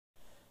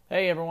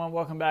Hey everyone,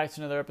 welcome back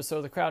to another episode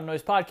of the Crowd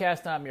Noise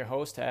Podcast. I'm your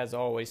host, as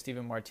always,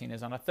 Steven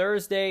Martinez, on a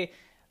Thursday,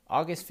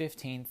 August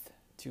 15th,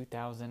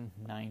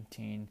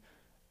 2019.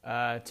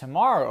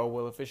 Tomorrow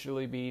will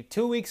officially be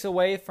 2 weeks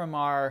away from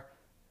our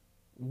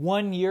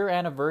 1 year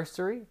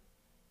anniversary.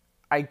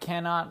 I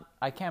can't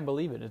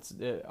believe it. It's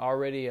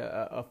already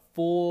a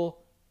full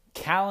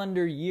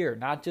calendar year,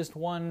 not just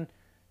one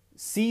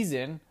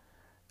season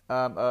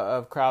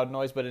of Crowd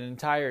Noise, but an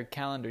entire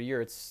calendar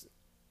year. It's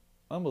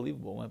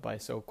unbelievable. It went by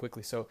so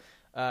quickly. So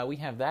we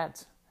have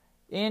that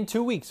in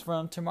 2 weeks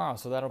from tomorrow.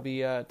 So that'll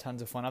be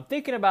tons of fun. I'm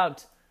thinking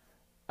about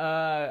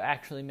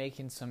actually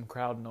making some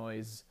Crowd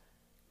Noise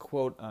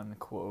quote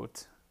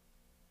unquote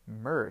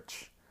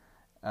merch.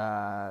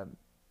 And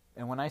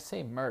when I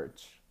say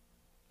merch,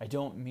 I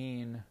don't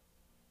mean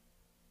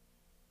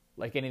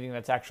like anything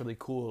that's actually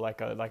cool,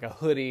 like a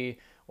hoodie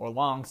or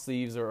long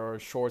sleeves or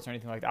shorts or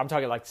anything like that. I'm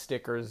talking like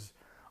stickers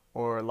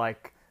or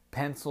like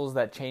pencils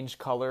that change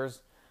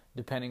colors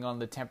depending on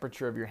the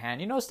temperature of your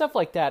hand. You know, stuff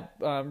like that.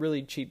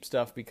 Really cheap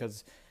stuff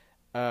because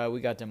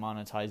we got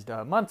demonetized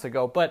months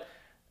ago. But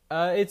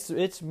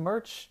it's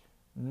merch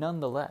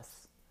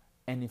nonetheless.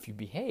 And if you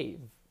behave,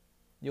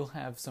 you'll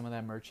have some of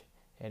that merch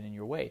heading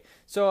your way.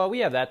 So we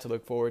have that to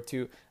look forward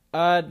to.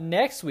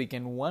 Next week,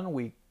 in 1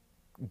 week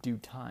due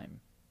time,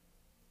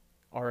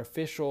 our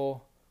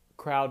official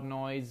Crowd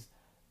Noise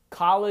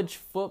college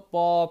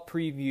football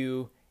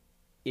preview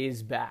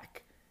is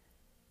back.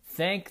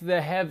 Thank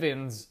the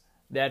heavens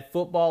that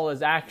football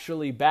is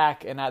actually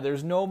back, and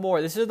there's no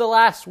more. This is the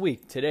last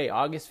week today,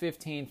 August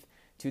 15th,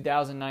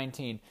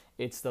 2019.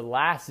 It's the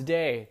last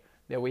day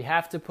that we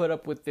have to put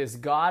up with this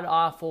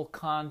god-awful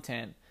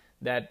content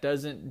that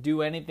doesn't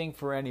do anything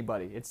for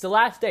anybody. It's the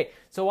last day.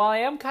 So while I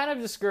am kind of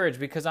discouraged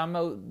because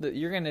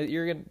you're gonna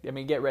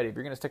get ready. If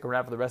you're gonna stick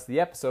around for the rest of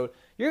the episode,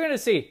 you're gonna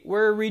see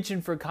we're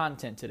reaching for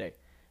content today.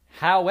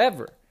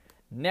 However,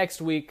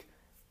 next week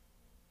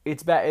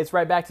it's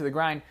right back to the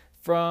grind.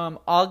 From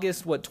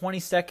August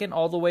 22nd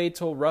all the way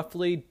till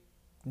roughly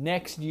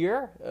next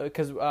year,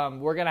 because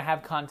we're gonna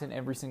have content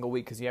every single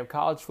week. Because you have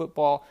college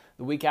football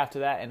the week after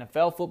that,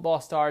 NFL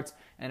football starts,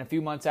 and a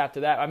few months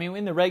after that. I mean,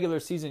 in the regular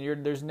season,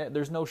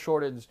 there's no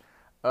shortage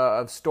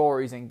of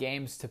stories and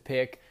games to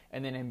pick,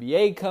 and then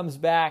NBA comes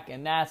back,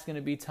 and that's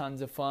gonna be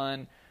tons of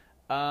fun.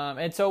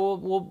 And so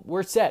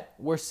we're set.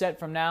 We're set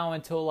from now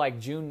until like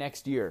June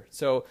next year.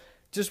 So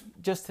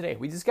just today,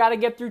 we just got to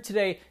get through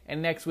today,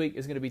 and next week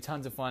is gonna be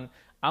tons of fun.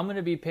 I'm going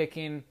to be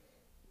picking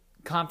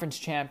conference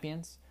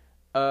champions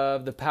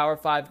of the Power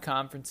 5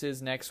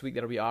 conferences next week.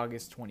 That'll be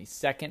August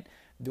 22nd.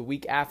 The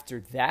week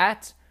after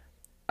that,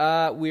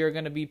 we are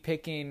going to be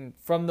picking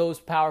from those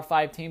Power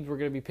 5 teams. We're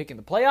going to be picking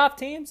the playoff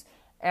teams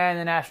and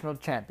the national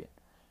champion.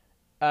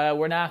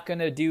 We're not going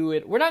to do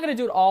it. We're not going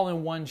to do it all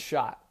in one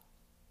shot.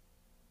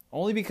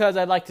 Only because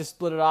I'd like to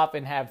split it off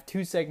and have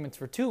 2 segments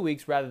for 2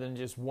 weeks rather than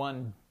just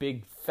one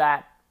big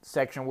fat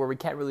section where we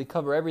can't really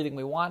cover everything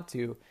we want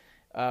to.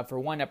 For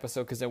one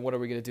episode, because then what are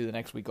we going to do the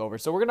next week over?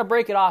 So we're going to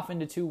break it off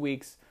into 2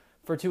 weeks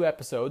for 2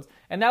 episodes,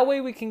 and that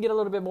way we can get a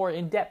little bit more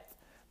in depth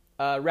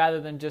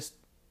rather than just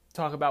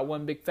talk about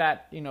one big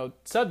fat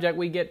subject.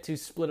 We get to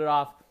split it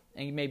off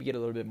and maybe get a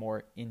little bit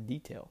more in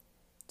detail.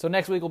 So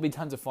next week will be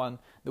tons of fun.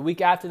 The week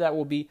after that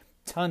will be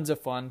tons of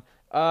fun.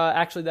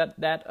 Actually,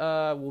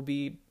 that'll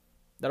be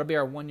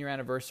our 1 year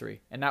anniversary,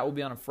 and that will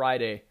be on a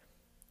Friday,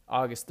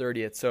 August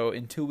 30th. So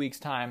in 2 weeks'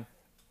 time,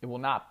 it will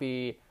not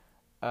be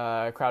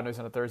Crowd Noise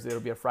on a Thursday. It'll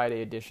be a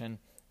Friday edition,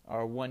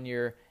 our 1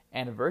 year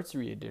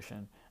anniversary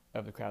edition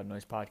of the Crowd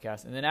Noise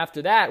Podcast. And then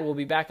after that, we'll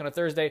be back on a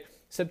Thursday,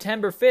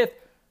 September 5th.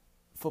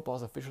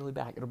 Football's officially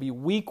back. It'll be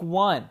week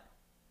 1.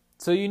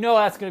 So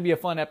that's going to be a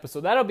fun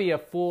episode. That'll be a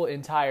full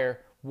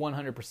entire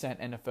 100%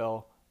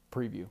 NFL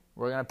preview.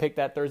 We're going to pick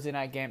that Thursday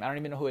night game. I don't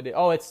even know who it is.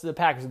 Oh, it's the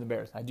Packers and the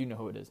Bears. I do know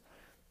who it is.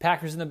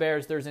 Packers and the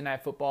Bears, Thursday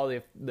Night Football,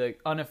 the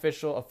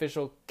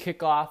official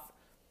kickoff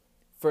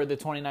for the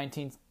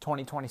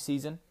 2019-2020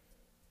 season.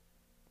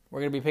 We're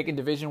going to be picking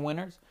division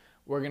winners.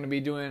 We're going to be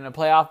doing a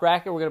playoff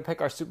bracket. We're going to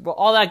pick our Super Bowl,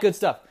 all that good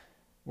stuff.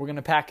 We're going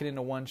to pack it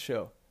into one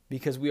show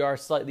because we are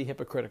slightly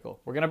hypocritical.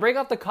 We're going to break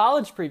up the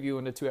college preview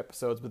into 2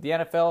 episodes, but the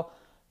NFL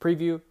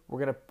preview, we're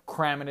going to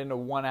cram it into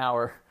 1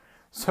 hour.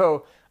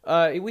 So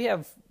we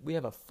have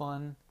a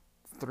fun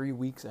 3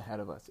 weeks ahead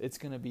of us. It's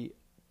going to be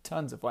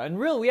tons of fun. And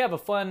really, we have a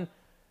fun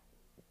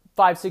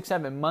 5, 6,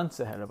 7 months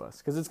ahead of us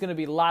because it's going to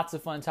be lots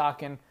of fun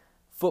talking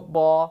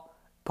football,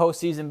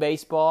 postseason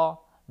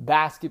baseball,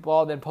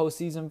 basketball, then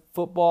postseason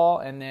football,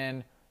 and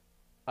then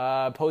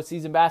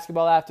postseason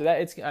basketball after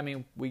that.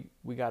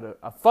 We got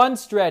a fun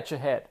stretch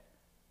ahead,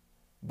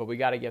 but we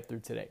got to get through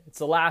today. It's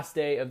the last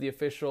day of the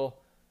official,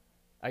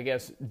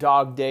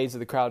 dog days of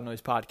the Crowd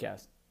Noise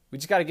Podcast. We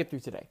just got to get through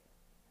today.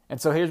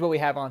 And so here's what we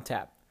have on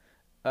tap.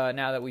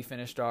 Now that we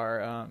finished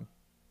our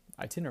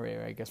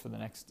itinerary, for the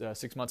next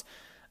 6 months.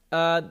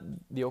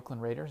 The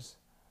Oakland Raiders,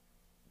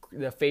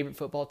 the favorite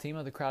football team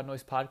of the Crowd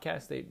Noise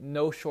Podcast.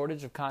 No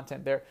shortage of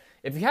content there.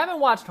 If you haven't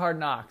watched Hard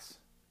Knocks,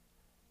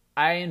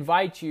 I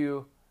invite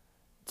you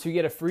to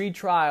get a free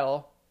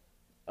trial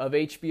of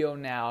HBO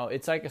Now.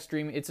 It's like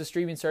it's a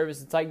streaming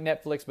service. It's like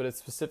Netflix, but it's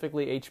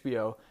specifically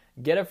HBO.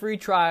 Get a free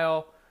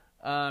trial.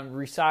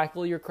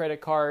 Recycle your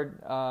credit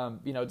card.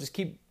 Just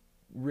keep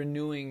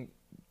renewing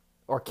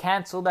or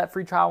cancel that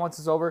free trial once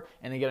it's over,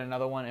 and then get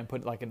another one and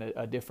put like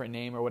a different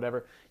name or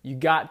whatever. You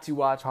got to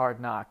watch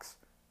Hard Knocks.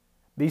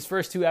 These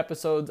first 2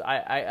 episodes,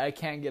 I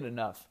can't get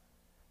enough.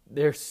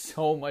 They're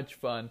so much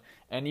fun.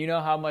 And you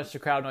know how much the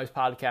Crowd Noise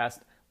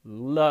podcast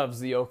loves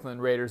the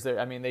Oakland Raiders.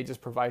 They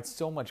just provide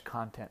so much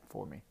content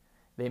for me.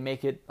 They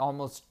make it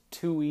almost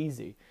too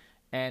easy.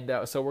 And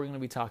so we're going to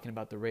be talking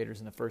about the Raiders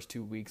in the first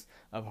 2 weeks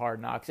of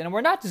Hard Knocks. And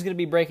we're not just going to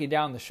be breaking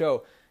down the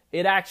show.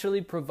 It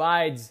actually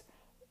provides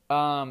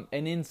an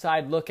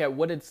inside look at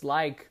what it's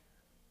like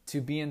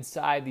to be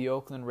inside the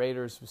Oakland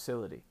Raiders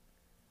facility,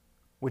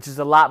 which is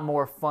a lot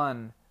more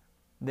fun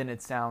than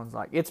it sounds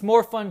like. It's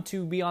more fun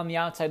to be on the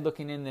outside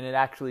looking in than it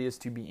actually is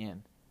to be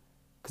in.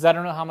 Because I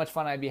don't know how much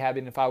fun I'd be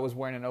having if I was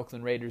wearing an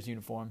Oakland Raiders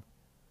uniform.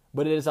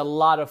 But it is a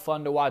lot of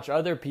fun to watch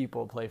other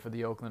people play for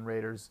the Oakland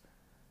Raiders.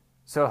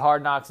 So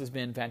Hard Knocks has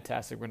been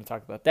fantastic. We're going to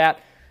talk about that.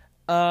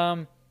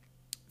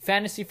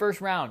 Fantasy first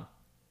round.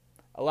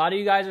 A lot of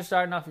you guys are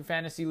starting off your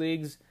fantasy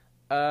leagues.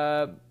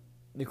 The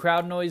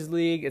Crowd Noise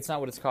League, it's not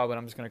what it's called, but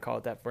I'm just going to call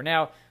it that for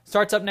now.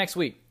 Starts up next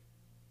week.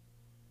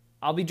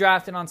 I'll be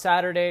drafting on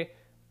Saturday,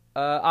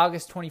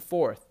 August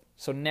 24th.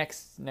 So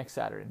next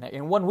Saturday,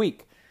 in 1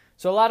 week.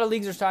 So a lot of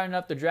leagues are starting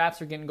up. The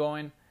drafts are getting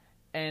going.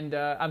 And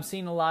I'm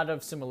seeing a lot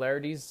of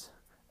similarities.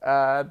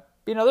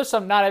 There's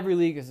some, not every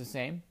league is the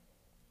same.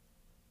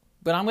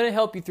 But I'm going to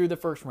help you through the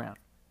first round.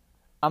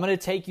 I'm going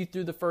to take you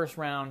through the first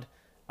round.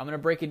 I'm going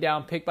to break it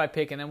down pick by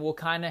pick, and then we'll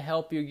kind of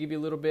help you, give you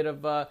a little bit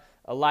of a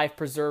life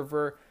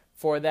preserver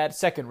for that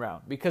second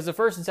round. Because the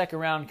first and second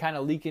round kind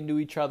of leak into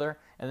each other,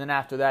 and then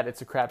after that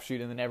it's a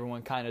crapshoot, and then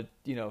everyone kind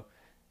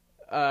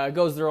of,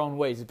 goes their own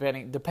ways,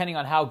 depending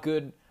on how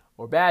good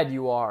or bad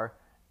you are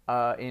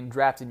in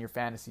drafting your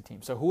fantasy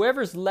team. So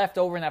whoever's left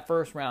over in that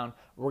first round,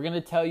 we're going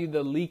to tell you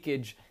the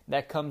leakage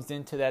that comes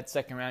into that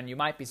second round. You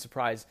might be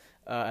surprised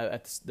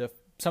at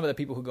some of the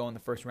people who go in the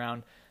first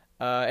round.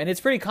 And it's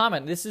pretty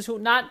common. This is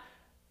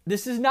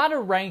not a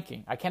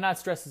ranking. I cannot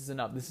stress this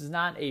enough. This is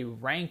not a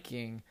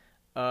ranking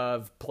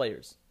of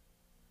players.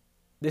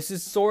 This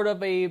is sort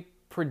of a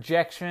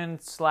projection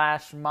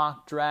 /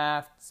 mock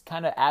draft,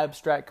 kind of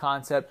abstract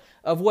concept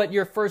of what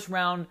your first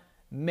round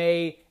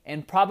may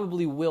and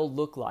probably will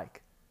look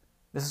like.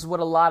 This is what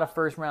a lot of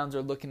first rounds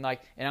are looking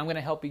like, and I'm going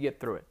to help you get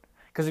through it.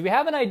 Because if you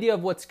have an idea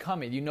of what's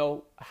coming, you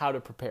know how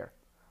to prepare,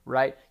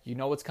 right? You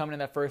know what's coming in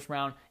that first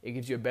round. It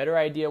gives you a better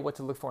idea what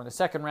to look for in the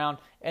second round,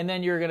 and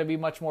then you're going to be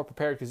much more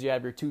prepared because you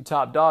have your 2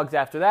 top dogs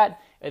after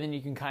that, and then you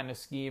can kind of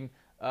scheme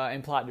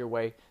and plot your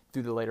way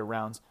through the later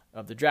rounds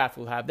of the draft.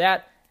 We'll have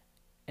that,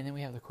 and then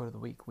we have the quote of the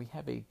week. We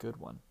have a good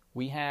one.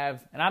 And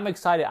I'm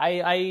excited.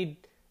 I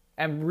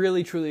am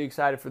really, truly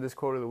excited for this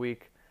quote of the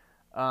week.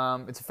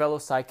 It's a fellow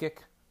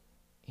psychic.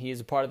 He is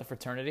a part of the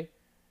fraternity.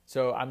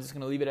 So I'm just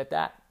going to leave it at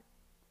that.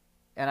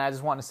 And I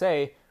just want to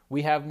say,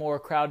 we have more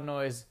Crowd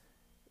Noise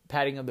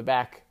patting of the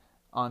back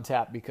on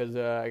tap because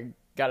I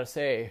got to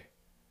say,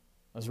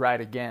 I was right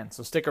again.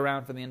 So stick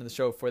around for the end of the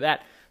show for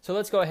that. So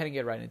let's go ahead and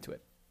get right into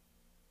it.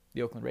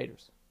 The Oakland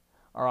Raiders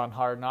are on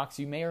Hard Knocks.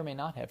 You may or may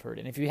not have heard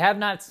it. And if you have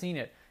not seen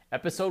it,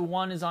 episode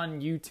 1 is on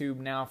YouTube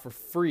now for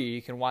free.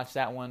 You can watch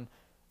that one.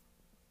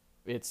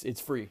 It's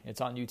free.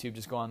 It's on YouTube.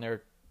 Just go on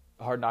there,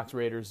 Hard Knocks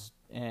Raiders,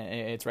 and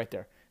it's right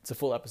there. It's a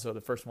full episode,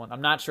 the first one.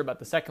 I'm not sure about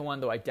the second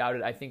one, though I doubt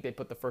it. I think they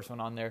put the first one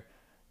on there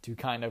to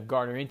kind of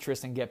garner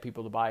interest and get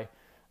people to buy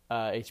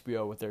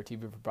HBO with their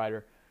TV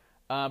provider.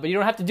 But you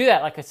don't have to do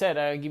that. Like I said,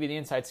 I'll give you the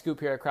inside scoop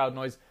here at Crowd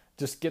Noise.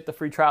 Just get the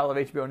free trial of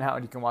HBO Now,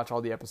 and you can watch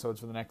all the episodes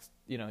for the next,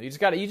 you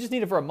just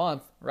need it for a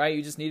month, right?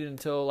 You just need it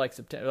until like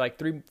September, like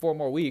 3-4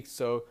 more weeks.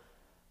 So,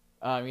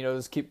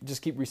 just keep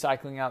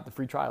recycling out the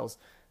free trials.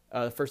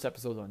 The first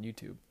episode's on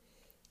YouTube.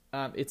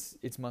 It's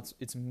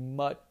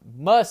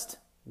must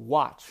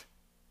watch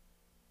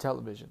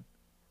television.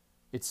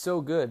 It's so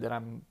good that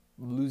I'm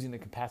losing the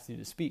capacity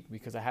to speak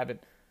because I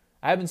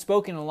haven't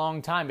spoken in a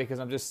long time because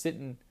I'm just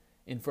sitting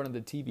in front of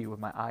the TV with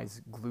my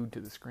eyes glued to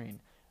the screen.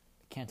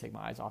 I can't take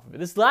my eyes off of it.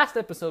 This last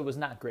episode was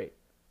not great,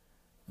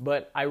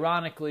 but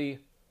ironically,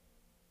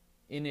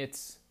 in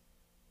its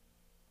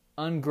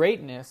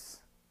ungreatness,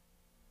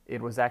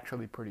 it was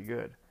actually pretty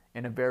good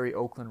in a very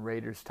Oakland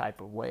Raiders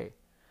type of way.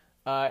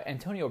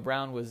 Antonio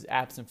Brown was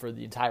absent for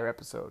the entire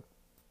episode,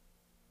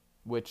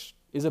 which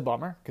is a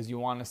bummer because you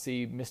want to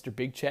see Mr.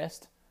 Big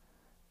Chest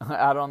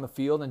out on the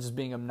field and just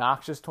being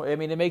obnoxious.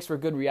 It makes for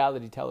good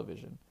reality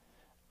television.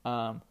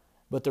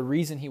 But the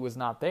reason he was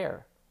not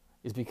there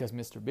is because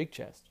Mr. Big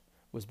Chest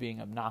was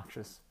being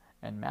obnoxious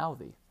and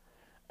mouthy.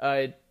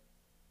 I'm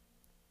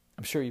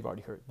sure you've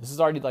already heard. This is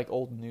already like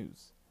old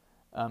news.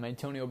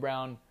 Antonio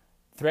Brown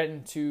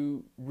threatened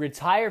to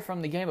retire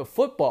from the game of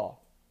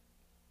football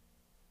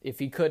if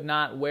he could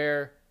not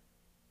wear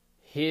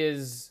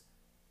his,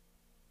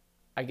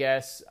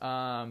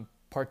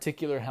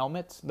 particular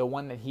helmet, the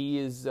one that he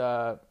is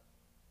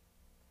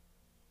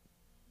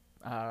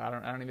I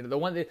don't even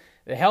know.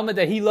 The helmet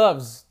that he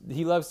loves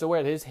to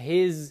wear.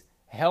 His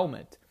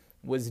helmet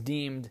was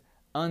deemed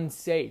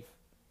unsafe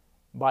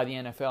by the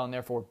NFL and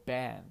therefore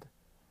banned.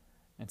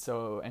 And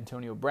so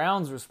Antonio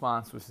Brown's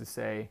response was to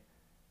say,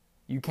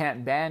 "You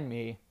can't ban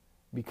me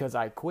because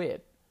I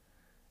quit."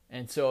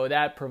 And so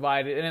that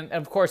provided, and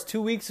of course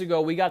 2 weeks ago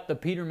we got the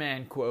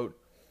Peterman quote,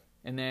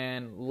 and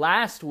then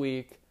last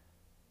week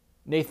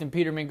Nathan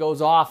Peterman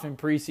goes off in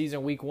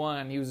preseason week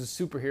 1. He was a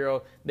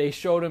superhero. They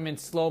showed him in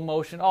slow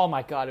motion. Oh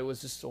my God, it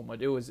was just so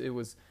much. It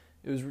was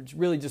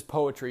really just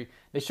poetry.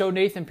 They showed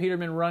Nathan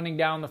Peterman running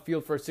down the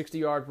field for a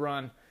 60-yard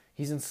run.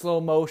 He's in slow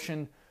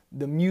motion.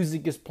 The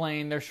music is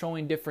playing. They're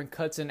showing different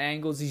cuts and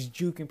angles. He's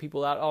juking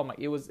people out. Oh my!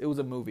 It was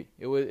a movie.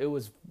 It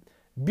was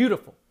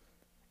beautiful.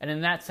 And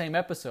in that same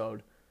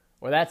episode,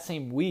 or that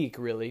same week,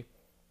 really,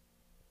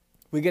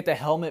 we get the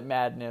helmet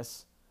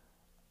madness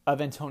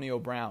of Antonio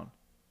Brown.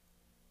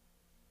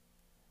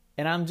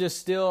 And I'm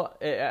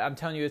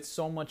telling you, it's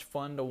so much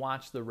fun to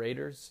watch the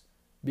Raiders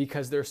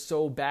because they're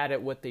so bad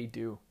at what they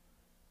do.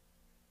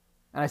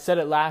 And I said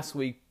it last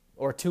week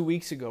or 2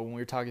 weeks ago when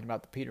we were talking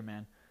about the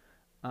Peterman.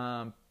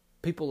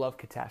 People love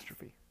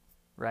catastrophe,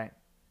 right?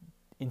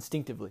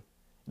 Instinctively.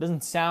 It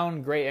doesn't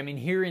sound great. I mean,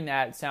 hearing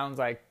that sounds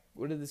like,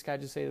 what did this guy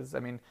just say? I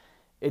mean,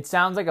 it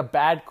sounds like a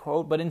bad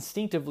quote, but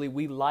instinctively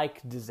we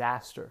like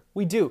disaster.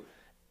 We do.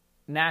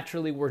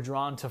 Naturally, we're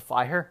drawn to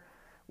fire,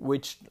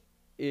 which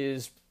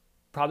is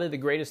probably the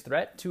greatest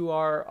threat to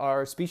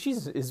our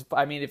species.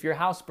 If your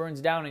house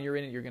burns down and you're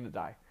in it, you're going to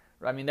die.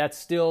 I mean, that's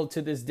still,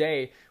 to this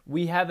day,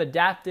 we have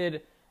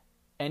adapted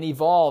and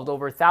evolved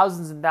over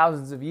thousands and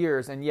thousands of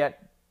years, and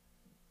yet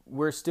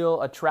we're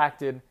still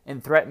attracted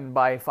and threatened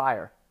by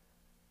fire.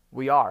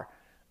 We are.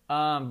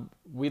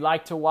 We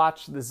like to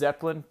watch the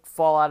Zeppelin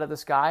fall out of the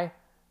sky.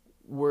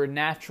 We're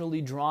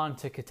naturally drawn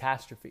to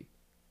catastrophe.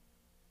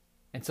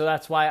 And so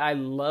that's why I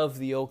love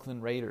the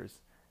Oakland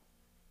Raiders.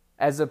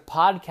 As a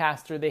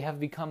podcaster, they have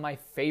become my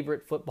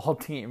favorite football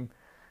team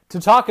to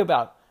talk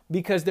about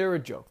because they're a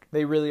joke.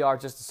 They really are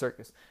just a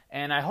circus.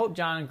 And I hope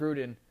Jon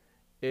Gruden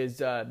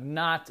is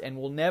not and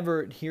will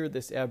never hear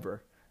this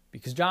ever,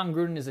 because Jon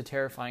Gruden is a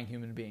terrifying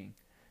human being.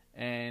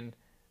 And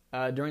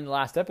during the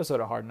last episode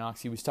of Hard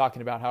Knocks, he was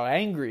talking about how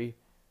angry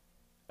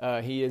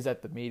he is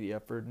at the media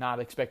for not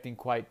expecting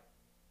quite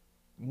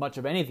much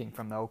of anything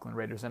from the Oakland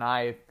Raiders. And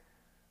I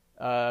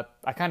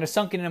kind of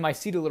sunk into my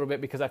seat a little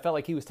bit because I felt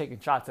like he was taking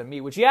shots at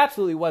me, which he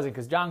absolutely wasn't,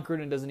 because Jon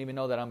Gruden doesn't even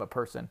know that I'm a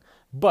person.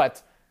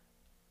 But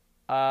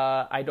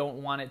I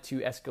don't want it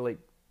to escalate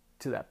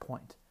to that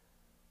point.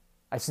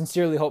 I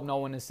sincerely hope no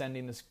one is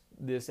sending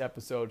this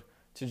episode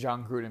to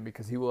Jon Gruden,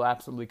 because he will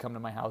absolutely come to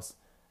my house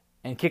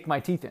and kick my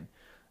teeth in.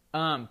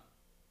 And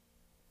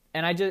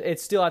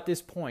it's still at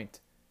this point.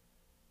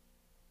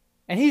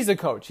 And he's the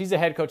coach. He's the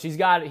head coach. He's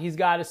got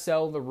to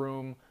sell the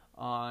room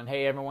on,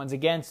 hey, everyone's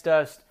against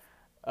us.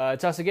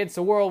 It's us against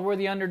the world. We're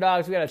the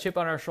underdogs. We got a chip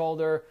on our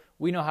shoulder.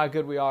 We know how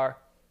good we are.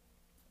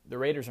 The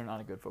Raiders are not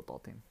a good football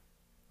team.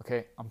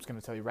 Okay, I'm just going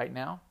to tell you right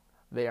now,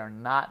 they are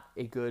not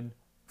a good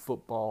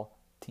football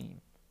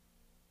team.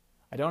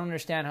 I don't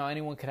understand how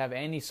anyone could have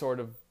any sort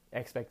of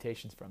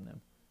expectations from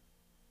them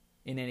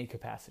in any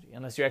capacity,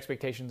 unless your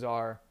expectations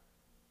are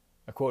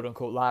a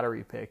quote-unquote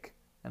lottery pick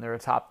and they're a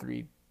top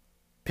 3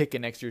 pick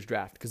in next year's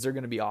draft, because they're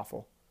going to be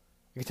awful.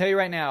 I can tell you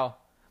right now,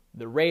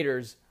 the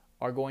Raiders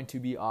are going to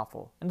be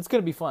awful. And it's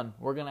going to be fun.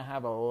 We're going to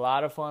have a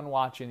lot of fun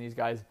watching these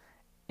guys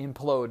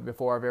implode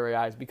before our very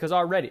eyes, because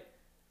already,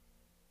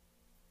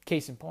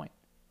 case in point,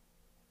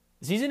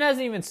 the season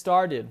hasn't even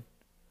started,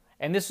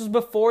 and this was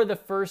before the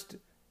first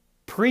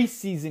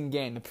preseason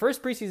game. The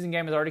first preseason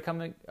game has already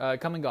come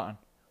and gone.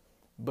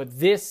 But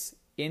this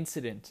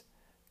incident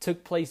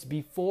took place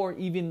before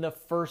even the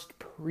first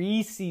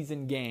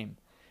preseason game.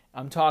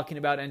 I'm talking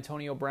about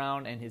Antonio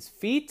Brown and his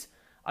feet.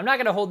 I'm not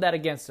going to hold that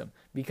against him,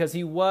 because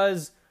he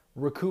was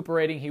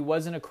recuperating. He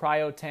was in a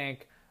cryo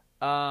tank.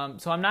 So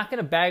I'm not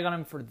going to bag on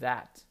him for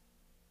that.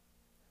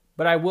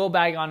 But I will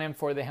bag on him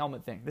for the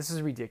helmet thing. This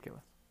is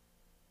ridiculous.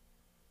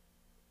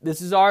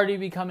 This is already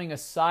becoming a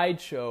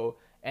sideshow,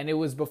 and it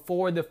was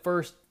before the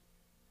first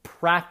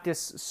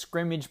practice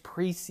scrimmage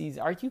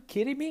preseason. Are you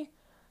kidding me?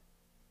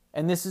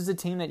 And this is a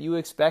team that you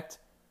expect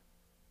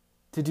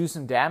to do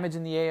some damage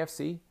in the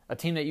AFC? A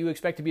team that you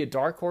expect to be a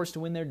dark horse to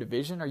win their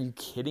division? Are you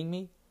kidding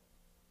me?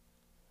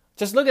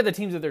 Just look at the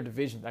teams of their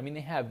divisions. I mean,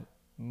 they have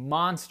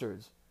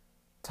monsters,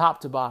 top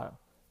to bottom.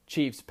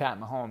 Chiefs, Pat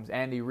Mahomes,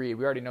 Andy Reid.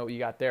 We already know what you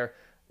got there.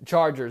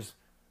 Chargers,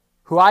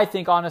 who I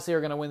think honestly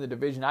are going to win the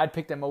division. I'd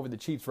pick them over the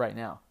Chiefs right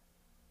now.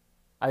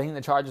 I think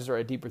the Chargers are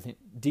a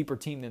deeper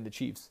team than the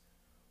Chiefs.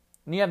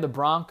 And you have the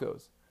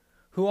Broncos,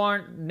 who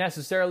aren't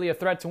necessarily a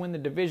threat to win the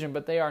division,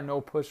 but they are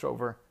no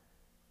pushover.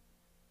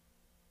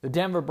 The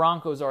Denver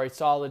Broncos are a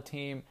solid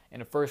team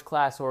and a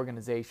first-class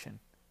organization.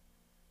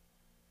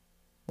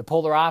 The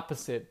polar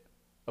opposite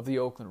of the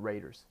Oakland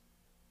Raiders.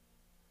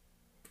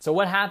 So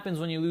what happens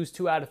when you lose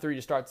 2 out of 3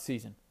 to start the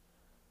season?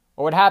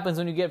 Or what happens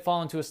when you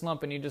fall into a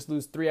slump and you just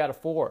lose 3 out of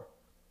 4?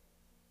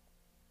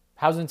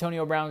 How's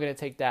Antonio Brown going to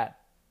take that?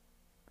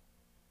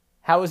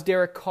 How is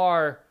Derek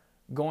Carr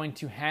going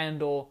to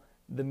handle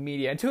the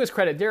media? And to his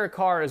credit, Derek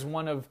Carr is he's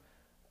one of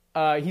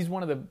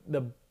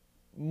the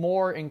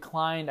more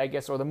inclined, I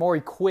guess, or the more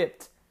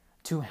equipped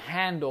to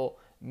handle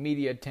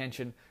media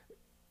attention.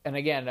 And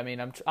again, I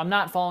mean, I'm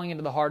not falling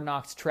into the Hard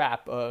Knocks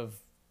trap of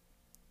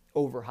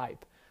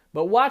overhype.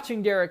 But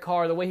watching Derek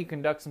Carr, the way he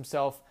conducts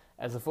himself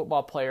as a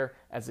football player,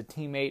 as a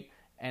teammate,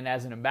 and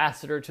as an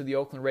ambassador to the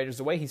Oakland Raiders,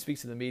 the way he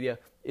speaks to the media,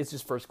 it's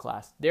just first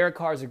class. Derek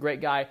Carr is a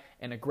great guy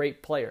and a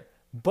great player.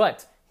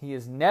 But he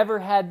has never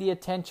had the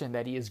attention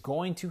that he is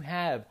going to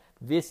have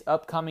this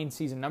upcoming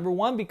season. Number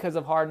one, because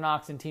of Hard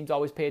Knocks, and teams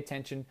always pay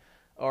attention,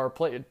 or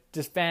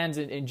just fans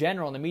in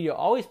general and the media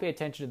always pay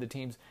attention to the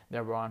teams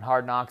that were on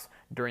Hard Knocks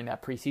during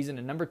that preseason.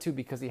 And number two,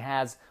 because he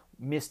has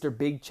Mr.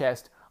 Big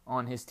Chest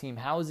on his team.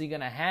 How is he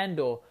going to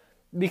handle?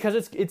 Because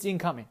it's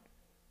incoming.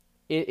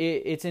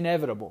 It's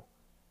inevitable.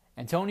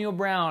 Antonio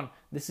Brown,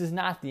 this is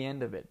not the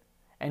end of it.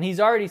 And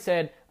he's already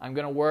said, I'm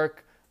going to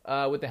work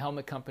with the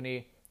helmet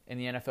company in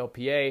the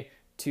NFLPA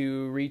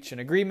to reach an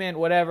agreement,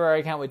 whatever.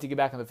 I can't wait to get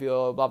back on the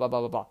field, blah, blah,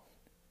 blah, blah, blah.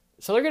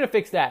 So they're going to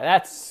fix that.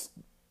 That's,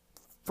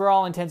 for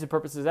all intents and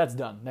purposes, that's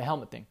done, the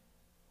helmet thing.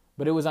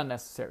 But it was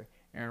unnecessary.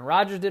 Aaron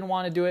Rodgers didn't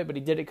want to do it, but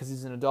he did it because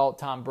he's an adult.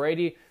 Tom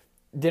Brady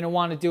didn't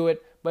want to do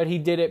it, but he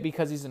did it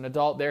because he's an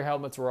adult. Their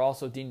helmets were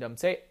also deemed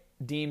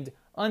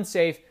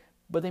unsafe,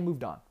 but they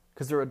moved on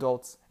because they're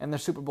adults and they're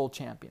Super Bowl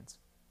champions.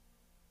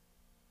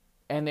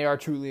 And they are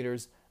true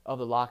leaders of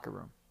the locker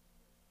room.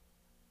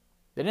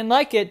 They didn't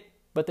like it,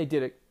 but they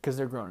did it because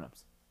they're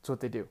grown-ups. That's what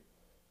they do.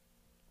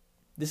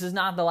 This is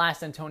not the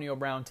last Antonio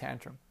Brown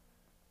tantrum.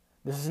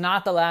 This is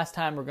not the last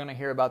time we're going to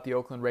hear about the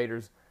Oakland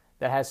Raiders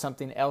that has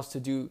something else to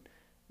do,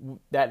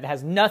 that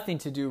has nothing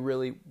to do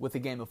really with the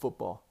game of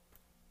football.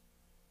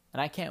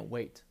 And I can't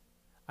wait.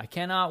 I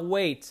cannot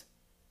wait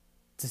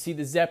to see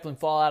the Zeppelin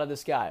fall out of the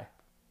sky.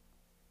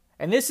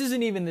 And this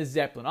isn't even the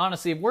Zeppelin.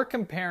 Honestly, if we're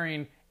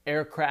comparing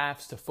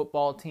aircrafts to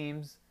football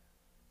teams,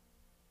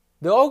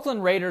 the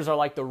Oakland Raiders are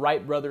like the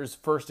Wright brothers'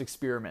 first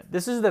experiment.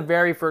 This is the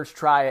very first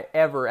try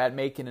ever at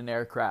making an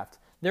aircraft.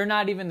 They're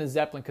not even the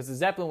Zeppelin, because the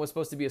Zeppelin was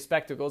supposed to be a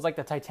spectacle. It was like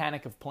the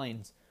Titanic of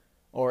planes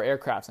or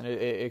aircrafts, and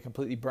it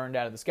completely burned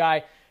out of the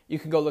sky. You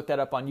can go look that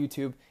up on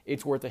YouTube.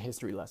 It's worth a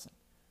history lesson.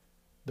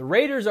 The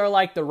Raiders are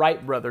like the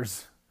Wright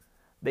brothers.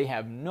 They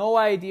have no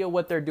idea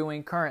what they're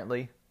doing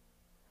currently.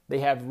 They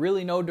have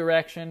really no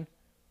direction.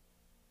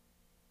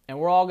 And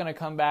we're all going to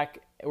come back.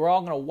 We're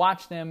all going to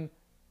watch them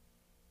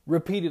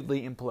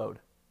repeatedly implode.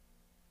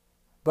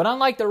 But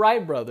unlike the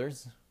Wright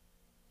brothers,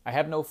 I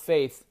have no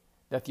faith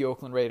that the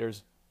Oakland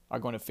Raiders are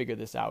going to figure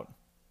this out.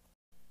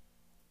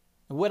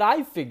 What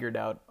I've figured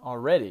out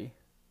already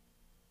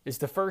is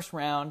the first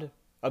round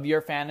of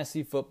your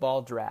fantasy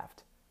football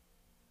draft.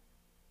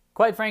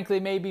 Quite frankly,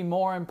 it may be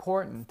more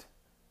important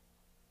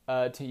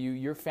to you,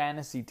 your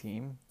fantasy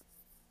team,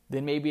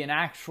 than maybe an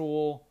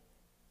actual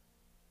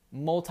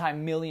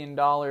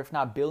multi-million-dollar, if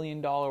not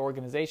billion-dollar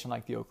organization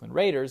like the Oakland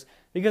Raiders,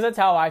 because that's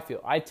how I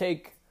feel. I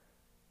take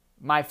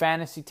my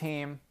fantasy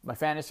team, my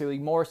fantasy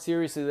league, more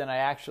seriously than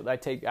I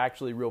take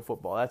real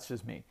football. That's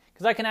just me.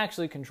 Because I can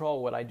actually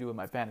control what I do with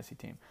my fantasy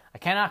team. I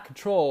cannot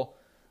control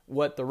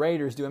what the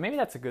Raiders do, and maybe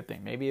that's a good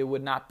thing. Maybe it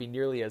would not be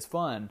nearly as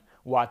fun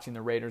watching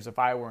the Raiders if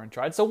I were in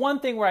charge. So one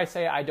thing where I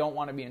say I don't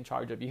want to be in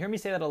charge of. You hear me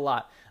say that a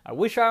lot. I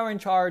wish I were in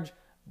charge,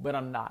 but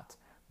I'm not.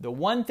 The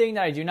one thing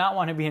that I do not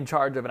want to be in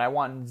charge of and I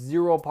want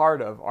zero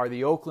part of are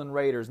the Oakland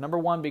Raiders. Number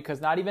one,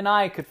 because not even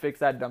I could fix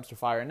that dumpster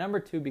fire. And number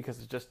two, because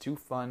it's just too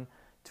fun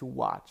to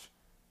watch.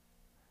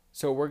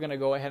 So we're going to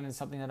go ahead and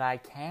something that I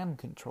can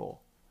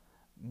control.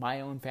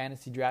 My own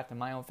fantasy draft and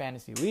my own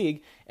fantasy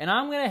league. And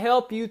I'm going to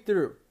help you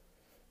through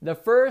the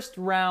first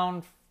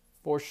round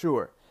for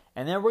sure.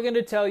 And then we're going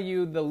to tell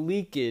you the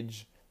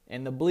leakage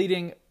and the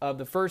bleeding of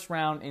the first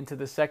round into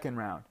the second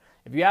round.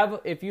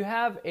 If you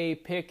have a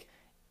pick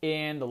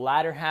in the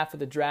latter half of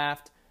the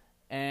draft,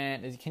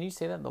 and can you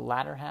say that, the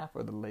latter half,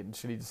 or the late?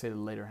 Should you just say the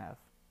later half?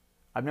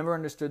 I've never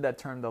understood that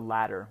term, the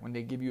latter, when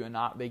they give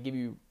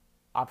you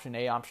option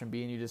A, option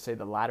B, and you just say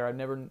the latter. I've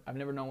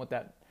never known what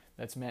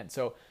that's meant.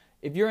 So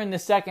if you're in the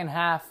second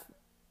half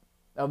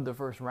of the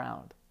first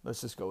round, let's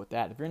just go with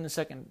that. If you're in the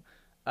second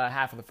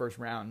half of the first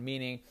round,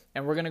 meaning,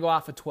 and we're going to go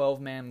off a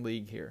 12-man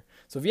league here.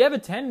 So if you have a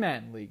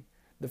 10-man league,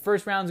 the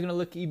first round is going to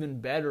look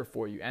even better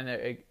for you.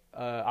 And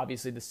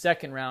obviously the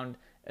second round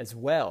as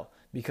well,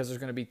 because there's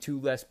going to be 2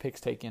 less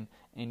picks taken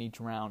in each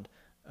round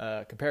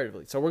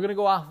comparatively. So we're going to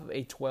go off of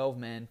a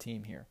 12-man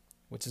team here,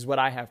 which is what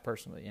I have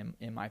personally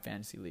in my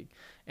fantasy league.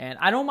 And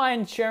I don't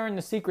mind sharing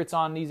the secrets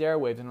on these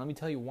airwaves, and let me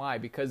tell you why.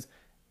 Because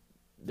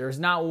there's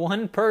not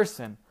one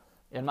person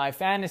in my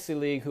fantasy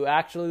league who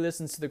actually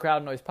listens to the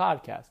Crowd Noise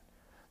podcast.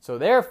 So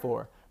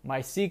therefore, my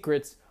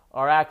secrets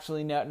are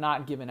actually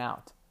not given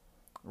out,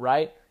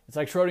 right? It's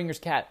like Schrodinger's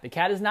cat. The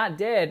cat is not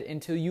dead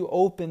until you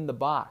open the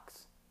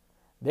box.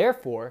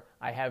 Therefore,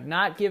 I have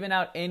not given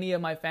out any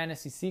of my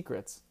fantasy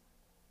secrets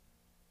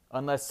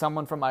unless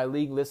someone from my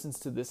league listens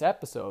to this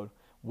episode,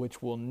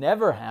 which will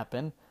never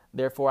happen.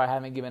 Therefore, I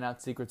haven't given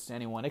out secrets to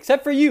anyone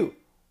except for you,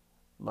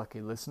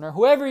 lucky listener,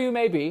 whoever you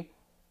may be.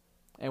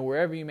 And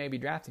wherever you may be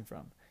drafting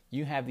from,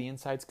 you have the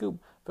inside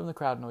scoop from the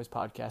Crowd Noise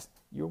Podcast.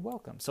 You're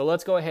welcome. So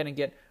let's go ahead and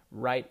get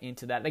right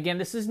into that. Again,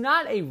 this is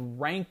not a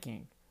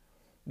ranking.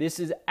 This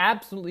is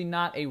absolutely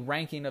not a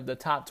ranking of the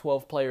top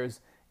 12 players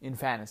in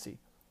fantasy,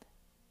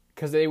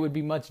 because they would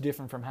be much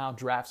different from how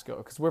drafts go.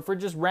 Because if we're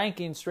just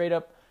ranking straight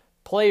up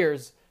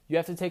players, you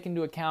have to take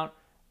into account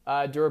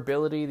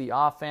durability, the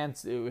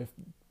offense, if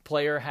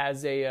player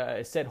has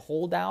a set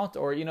holdout,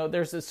 or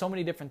there's so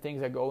many different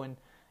things that go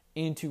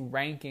into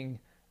ranking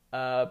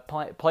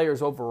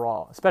players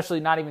overall, especially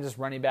not even just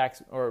running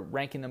backs or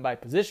ranking them by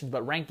positions,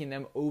 but ranking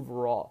them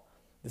overall.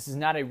 This is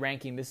not a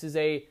ranking. This is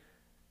a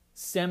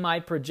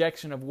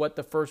semi-projection of what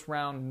the first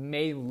round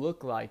may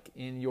look like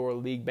in your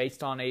league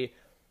based on a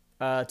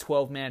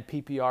 12-man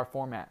PPR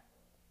format.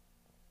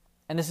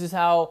 And this is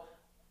how,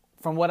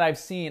 from what I've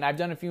seen, I've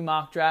done a few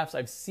mock drafts.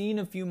 I've seen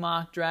a few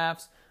mock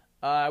drafts.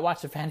 I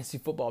watched a fantasy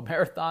football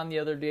marathon the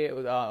other day. It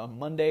was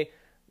Monday.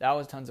 That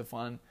was tons of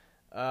fun.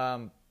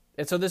 And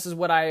so this is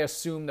what I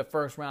assume the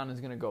first round is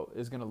going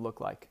to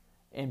look like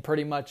in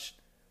pretty much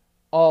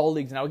all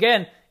leagues. Now,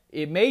 again,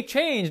 it may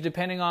change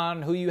depending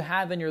on who you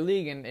have in your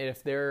league, and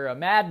if they're a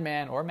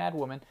madman or a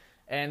madwoman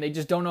and they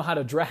just don't know how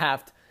to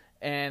draft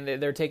and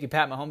they're taking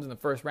Pat Mahomes in the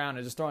first round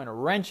and just throwing a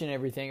wrench in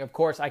everything. Of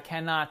course, I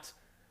cannot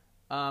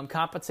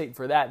compensate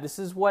for that. This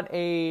is what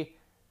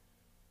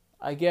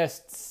I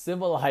guess,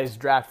 civilized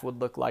draft would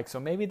look like. So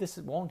maybe this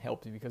won't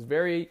help you, because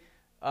very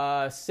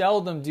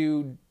seldom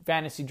do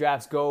fantasy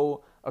drafts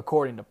go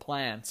according to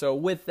plan. So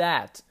with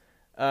that,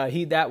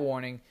 heed that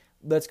warning.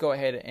 Let's go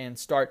ahead and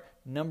start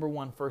number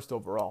 1 first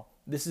overall.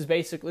 This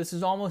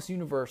is almost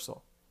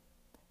universal.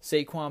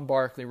 Saquon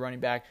Barkley,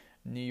 running back,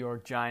 New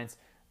York Giants.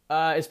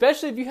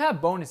 Especially if you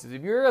have bonuses.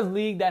 If you're a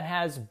league that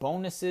has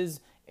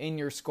bonuses in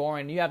your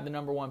scoring, you have the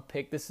number 1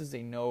 pick, this is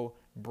a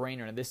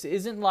no-brainer. This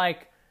isn't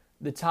like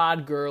the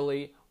Todd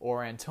Gurley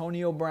or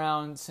Antonio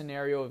Brown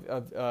scenario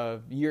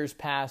of years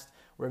past,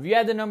 where if you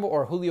had the number,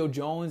 or Julio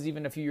Jones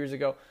even a few years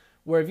ago,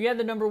 where if you had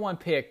the number 1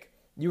 pick,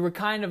 you were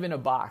kind of in a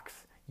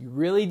box. You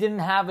really didn't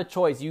have a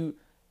choice. You,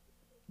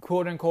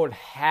 quote-unquote,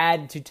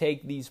 had to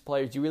take these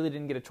players. You really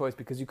didn't get a choice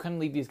because you couldn't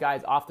leave these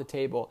guys off the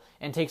table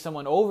and take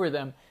someone over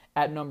them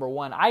at number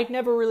 1. I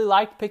never really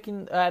liked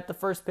picking at the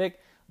first pick.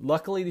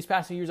 Luckily, these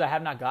past few years, I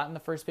have not gotten the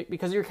first pick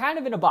because you're kind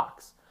of in a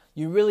box.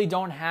 You really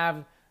don't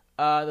have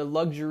the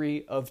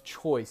luxury of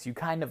choice. You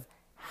kind of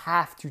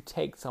have to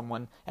take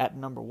someone at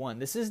number 1.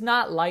 This is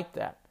not like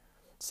that.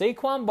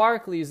 Saquon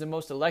Barkley is the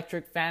most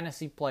electric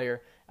fantasy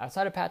player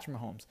outside of Patrick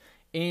Mahomes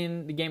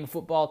in the game of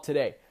football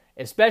today,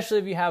 especially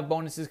if you have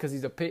bonuses, because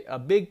he's a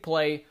big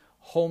play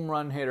home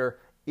run hitter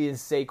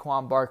is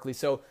Saquon Barkley.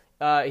 So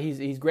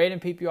he's great in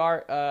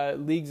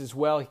PPR leagues as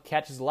well. He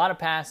catches a lot of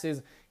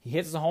passes. He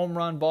hits the home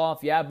run ball.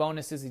 If you have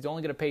bonuses, he's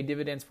only going to pay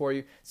dividends for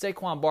you.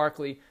 Saquon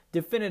Barkley,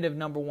 definitive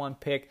number 1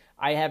 pick.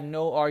 I have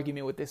no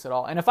argument with this at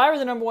all. And if I were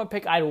the number 1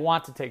 pick, I'd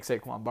want to take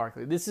Saquon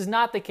Barkley. This is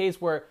not the case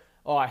where,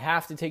 I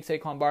have to take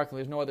Saquon Barkley.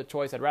 There's no other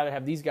choice. I'd rather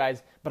have these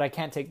guys, but I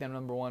can't take them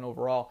number 1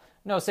 overall.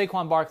 No,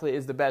 Saquon Barkley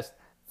is the best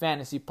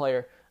fantasy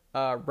player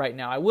right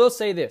now. I will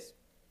say this.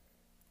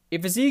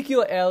 If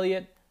Ezekiel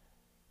Elliott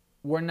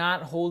were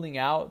not holding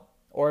out,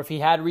 or if he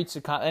had reached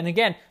and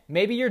again,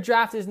 maybe your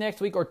draft is next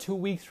week or 2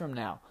 weeks from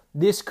now.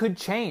 This could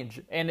change.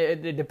 And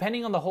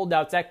depending on the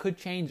holdouts, that could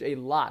change a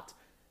lot.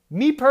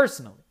 Me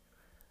personally,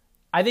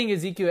 I think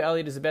Ezekiel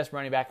Elliott is the best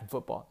running back in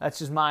football. That's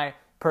just my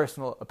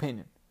personal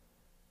opinion.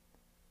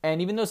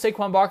 And even though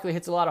Saquon Barkley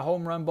hits a lot of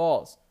home run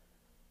balls,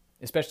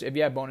 especially if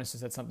you have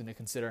bonuses, that's something to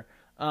consider.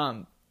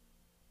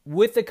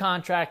 With the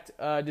contract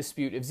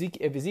dispute,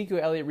 if Ezekiel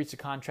Elliott reached a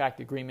contract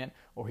agreement,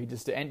 or he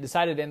just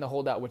decided to end the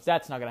holdout, which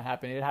that's not going to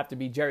happen, it'd have to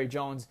be Jerry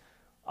Jones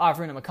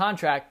offering him a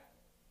contract,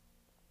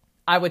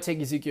 I would take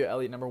Ezekiel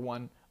Elliott number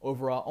 1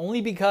 overall,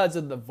 only because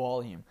of the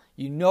volume.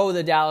 You know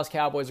the Dallas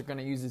Cowboys are going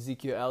to use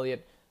Ezekiel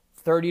Elliott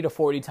 30 to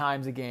 40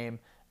 times a game,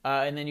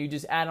 and then you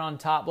just add on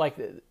top, like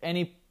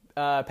any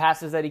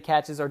passes that he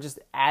catches are just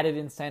added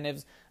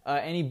incentives.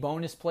 Any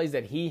bonus plays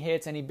that he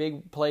hits, any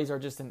big plays are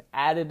just an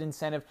added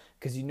incentive,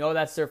 because you know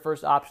that's their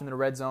first option in the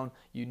red zone.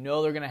 You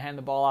know they're going to hand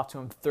the ball off to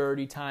him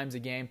 30 times a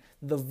game.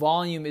 The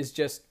volume is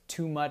just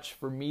too much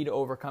for me to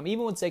overcome.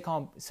 Even with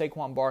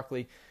Saquon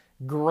Barkley,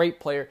 great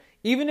player.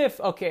 Even if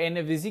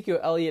Ezekiel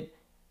Elliott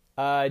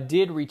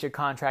did reach a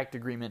contract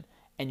agreement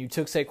and you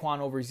took Saquon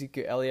over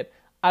Ezekiel Elliott,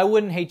 I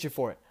wouldn't hate you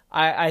for it.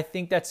 I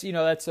think that's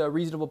a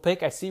reasonable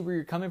pick. I see where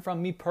you're coming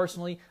from. Me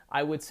personally,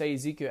 I would say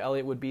Ezekiel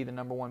Elliott would be the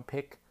number 1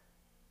 pick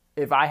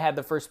if I had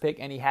the first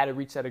pick and he had to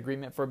reach that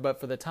agreement but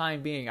for the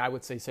time being, I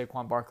would say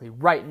Saquon Barkley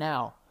right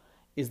now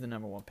is the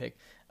number 1 pick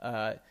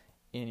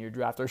in your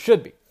draft, or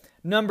should be.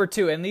 Number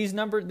 2, and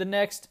the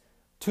next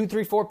 2,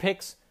 3, 4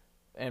 picks,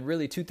 and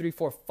really 2, 3,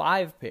 4,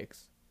 5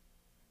 picks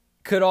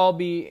could all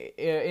be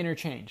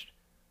interchanged.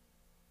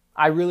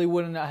 I really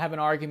wouldn't have an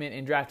argument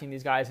in drafting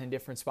these guys in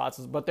different spots,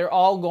 but they're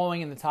all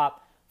going in the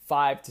top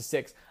 5 to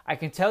 6. I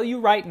can tell you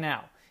right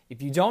now,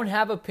 if you don't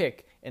have a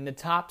pick in the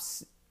top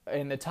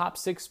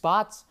 6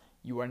 spots,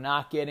 You are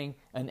not getting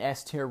an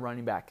S-tier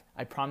running back.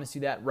 I promise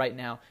you that right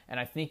now. And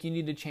I think you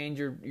need to change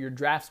your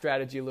draft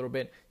strategy a little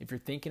bit. If you're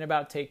thinking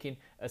about taking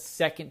a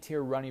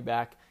second-tier running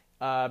back,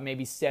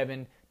 maybe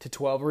 7 to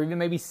 12, or even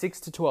maybe 6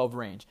 to 12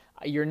 range,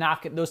 you're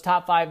not those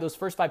top 5, those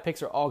first 5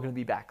 picks are all going to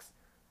be backs.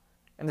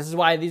 And this is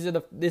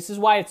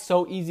why it's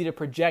so easy to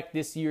project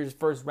this year's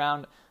first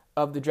round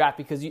of the draft,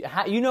 because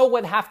you know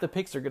what half the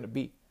picks are going to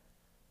be.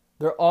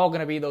 They're all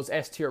going to be those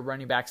S-tier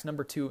running backs.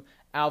 Number 2,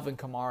 Alvin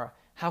Kamara.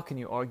 How can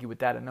you argue with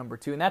that at number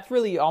 2? And that's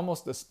really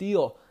almost a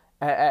steal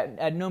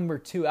at number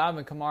 2.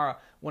 Alvin Kamara,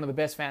 one of the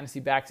best fantasy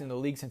backs in the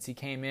league since he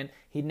came in.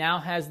 He now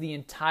has the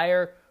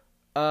entire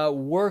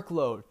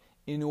workload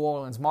in New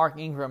Orleans. Mark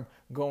Ingram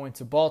going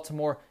to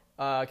Baltimore.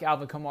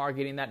 Alvin Kamara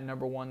getting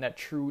that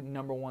true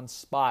number 1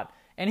 spot.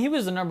 And he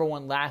was the number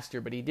 1 last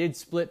year, but he did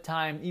split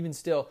time even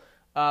still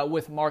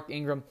with Mark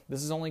Ingram.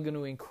 This is only going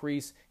to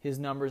increase his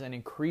numbers and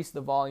increase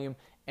the volume.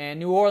 And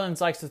New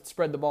Orleans likes to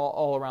spread the ball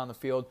all around the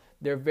field.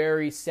 They're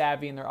very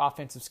savvy in their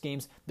offensive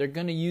schemes. They're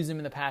going to use him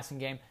in the passing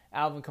game.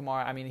 Alvin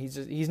Kamara, I mean,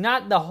 he's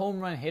not the home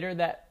run hitter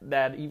that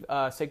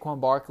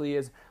Saquon Barkley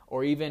is,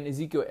 or even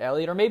Ezekiel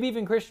Elliott, or maybe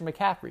even Christian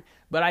McCaffrey.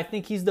 But I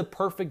think he's the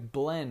perfect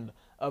blend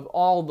of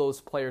all those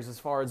players as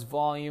far as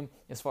volume,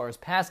 as far as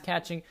pass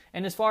catching,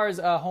 and as far as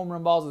home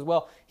run balls as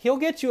well. He'll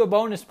get you a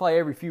bonus play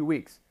every few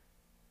weeks.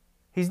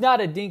 He's not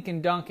a dink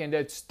and dunk and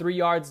it's 3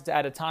 yards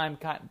at a time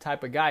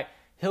type of guy.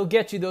 He'll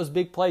get you those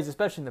big plays,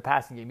 especially in the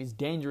passing game. He's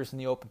dangerous in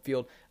the open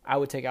field. I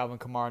would take Alvin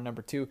Kamara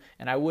number 2,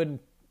 and I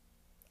wouldn't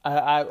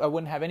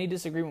have any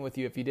disagreement with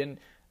you if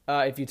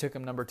you took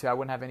him number 2. I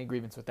wouldn't have any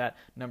grievance with that.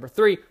 Number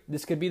 3,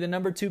 this could be the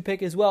number 2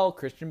 pick as well,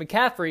 Christian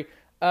McCaffrey.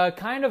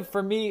 Kind of,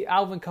 for me,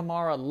 Alvin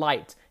Kamara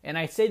light, and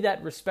I say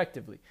that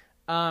respectively.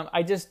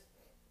 I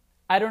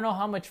don't know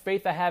how much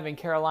faith I have in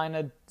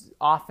Carolina's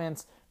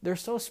offense. They're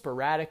so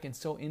sporadic and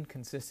so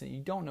inconsistent.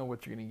 You don't know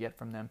what you're going to get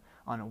from them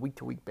on a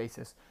week-to-week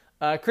basis.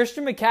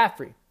 Christian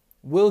McCaffrey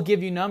will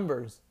give you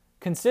numbers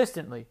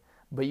consistently,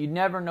 but you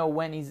never know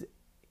when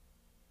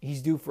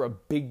he's due for a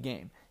big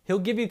game. He'll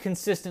give you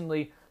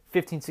consistently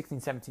 15, 16,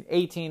 17,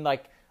 18,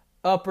 like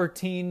upper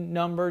teen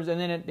numbers, and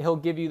then he'll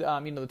give you the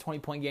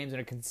 20-point games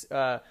and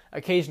an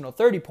occasional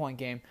 30-point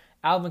game.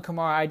 Alvin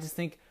Kamara, I just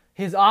think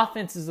his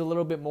offense is a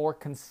little bit more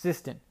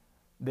consistent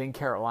than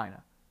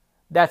Carolina.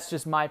 That's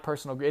just my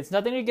personal grade. It's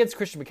nothing against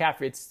Christian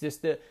McCaffrey. It's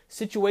just the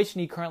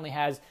situation he currently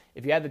has.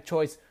 If you had the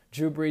choice,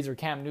 Drew Brees or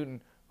Cam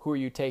Newton, who are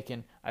you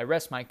taking? I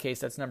rest my case.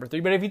 That's number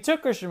 3. But if you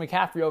took Christian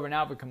McCaffrey over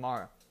Alvin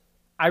Kamara,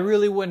 I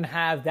really wouldn't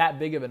have that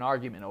big of an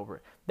argument over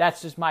it.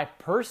 That's just my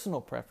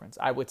personal preference.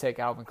 I would take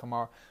Alvin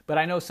Kamara. But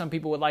I know some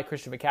people would like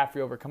Christian McCaffrey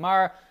over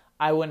Kamara.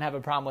 I wouldn't have a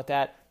problem with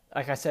that.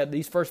 Like I said,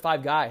 these first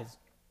 5 guys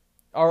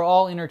are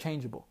all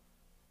interchangeable.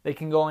 They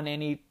can go in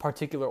any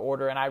particular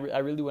order, and I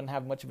really wouldn't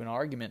have much of an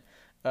argument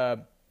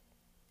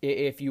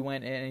if you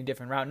went in any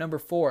different route. Number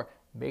 4,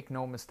 make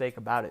no mistake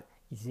about it,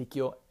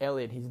 Ezekiel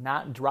Elliott.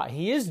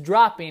 He is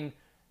dropping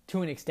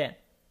to an extent.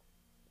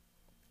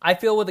 I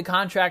feel with the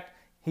contract,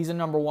 he's a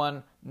number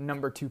 1,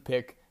 number 2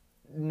 pick.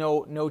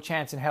 No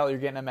chance in hell you're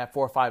getting him at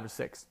 4, 5, or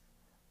 6.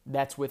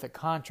 That's with a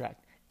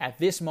contract. At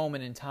this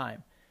moment in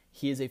time,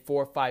 he is a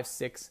 4, 5,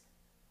 6,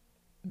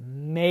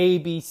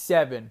 maybe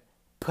 7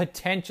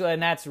 potential,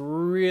 and that's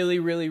really,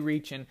 really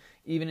reaching.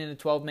 Even in a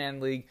 12-man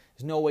league,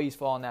 there's no way he's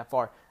falling that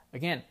far.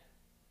 Again,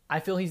 I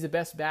feel he's the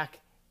best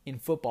back in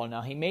football.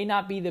 Now, he may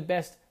not be the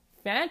best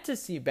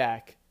fantasy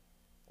back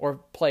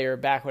or player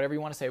back, whatever you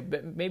want to say,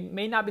 but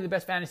may not be the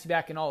best fantasy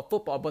back in all of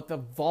football, but the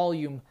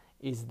volume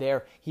is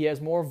there. He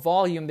has more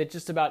volume than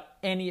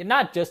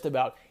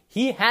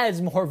he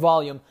has more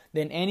volume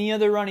than any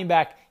other running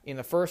back in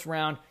the first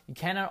round. You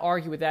cannot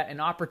argue with that.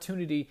 An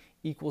opportunity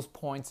equals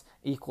points,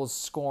 equals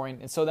scoring.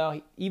 And so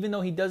now, even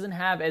though he doesn't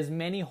have as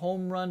many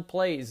home run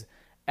plays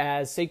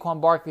as Saquon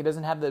Barkley,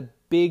 doesn't have the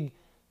big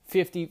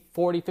 50,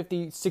 40,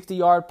 50,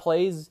 60-yard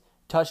plays,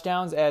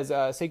 touchdowns as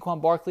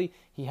Saquon Barkley,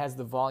 he has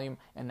the volume,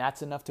 and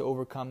that's enough to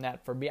overcome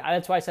that for me.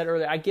 That's why I said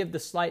earlier, I give the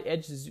slight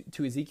edge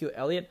to Ezekiel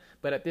Elliott,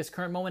 but at this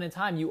current moment in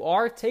time, you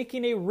are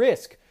taking a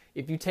risk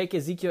if you take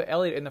Ezekiel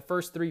Elliott in the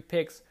first 3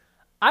 picks.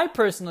 I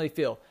personally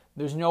feel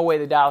there's no way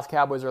the Dallas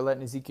Cowboys are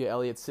letting Ezekiel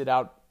Elliott sit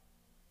out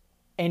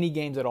any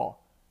games at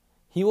all.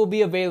 He will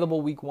be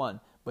available week 1,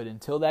 but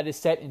until that is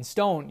set in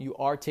stone, you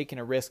are taking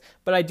a risk,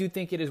 but I do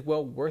think it is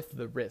well worth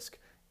the risk.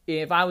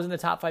 If I was in the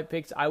top 5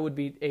 picks, I would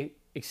be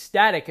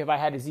ecstatic if I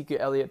had Ezekiel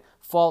Elliott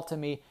fall to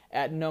me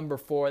at number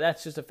 4.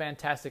 That's just a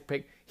fantastic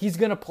pick. He's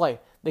going to play.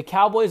 The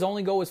Cowboys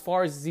only go as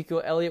far as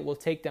Ezekiel Elliott will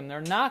take them.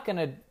 They're not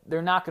going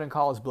to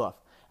call his bluff.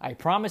 I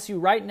promise you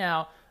right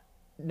now,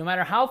 no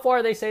matter how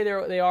far they say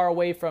they are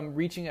away from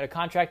reaching a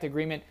contract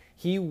agreement,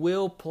 he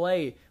will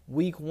play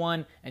week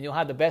 1, and you'll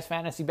have the best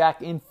fantasy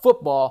back in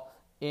football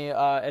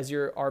as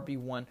your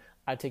RB1.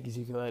 I'd take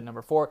Ezekiel Elliott at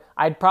number 4.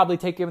 I'd probably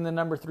take him in the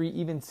number 3,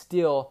 even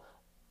still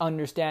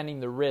understanding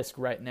the risk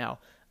right now.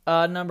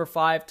 Number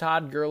 5,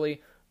 Todd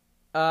Gurley.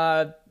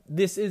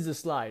 This is a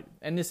slide,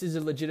 and this is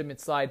a legitimate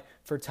slide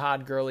for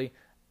Todd Gurley.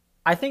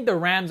 I think the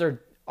Rams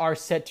are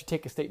set to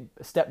take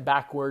a step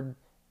backward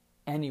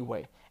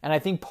anyway. And I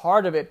think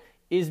part of it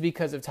is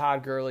because of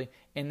Todd Gurley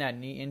and that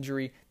knee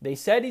injury. They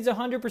said he's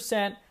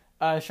 100%.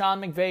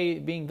 Sean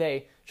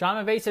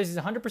McVay says he's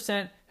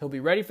 100%. He'll be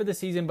ready for the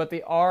season, but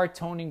they are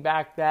toning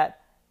back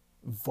that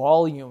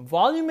volume.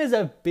 Volume is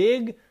a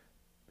big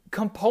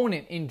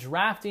component in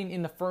drafting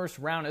in the first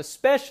round,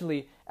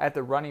 especially at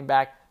the running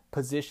back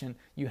position.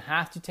 You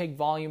have to take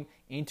volume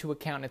into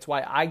account. That's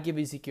why I give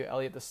Ezekiel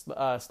Elliott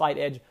the slight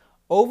edge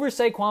over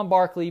Saquon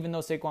Barkley, even though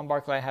Saquon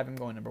Barkley, I have him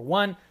going number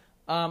one.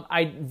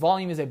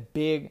 Volume is a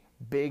big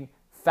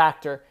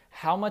factor.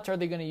 How much are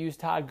they going to use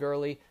Todd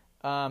Gurley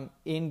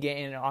in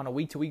game on a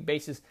week-to-week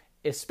basis?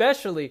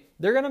 Especially,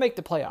 they're going to make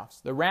the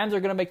playoffs. The Rams are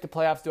going to make the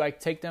playoffs. Do I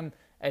take them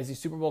as a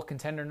Super Bowl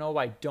contender? No,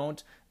 I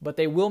don't. But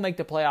they will make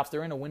the playoffs.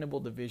 They're in a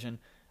winnable division.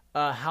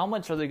 How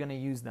much are they going to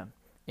use them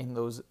in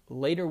those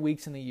later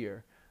weeks in the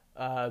year?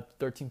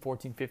 13,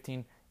 14,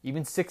 15,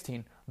 even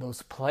 16.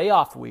 Those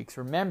playoff weeks.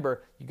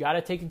 Remember, you got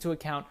to take into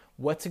account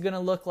what's it going to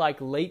look like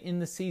late in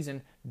the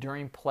season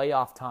during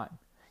playoff time.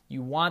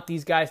 You want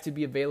these guys to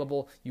be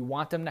available. You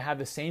want them to have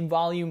the same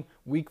volume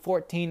week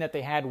 14 that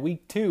they had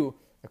week 2,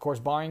 of course,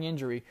 barring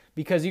injury,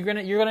 because you're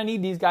gonna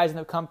need these guys in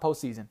the come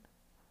postseason.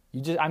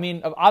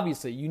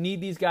 Obviously, you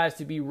need these guys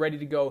to be ready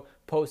to go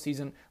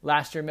postseason.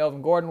 Last year,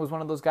 Melvin Gordon was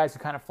one of those guys who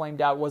kind of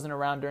flamed out, wasn't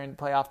around during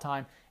playoff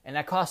time, and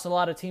that cost a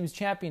lot of teams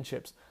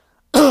championships.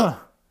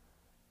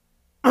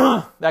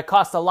 That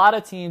cost a lot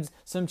of teams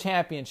some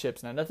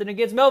championships. Now, nothing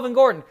against Melvin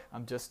Gordon.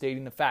 I'm just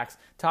stating the facts.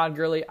 Todd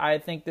Gurley, I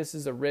think this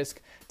is a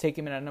risk. Take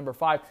him in at number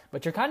 5.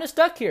 But you're kind of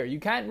stuck here. You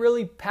can't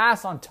really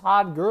pass on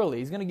Todd Gurley.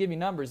 He's going to give you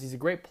numbers. He's a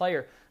great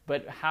player.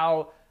 But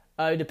how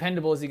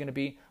dependable is he going to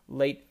be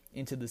late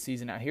into the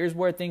season? Now, here's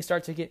where things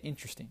start to get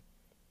interesting.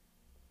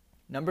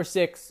 Number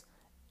 6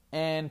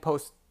 and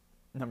post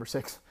number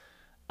 6.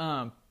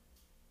 The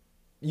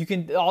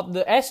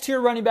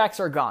S-tier running backs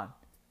are gone.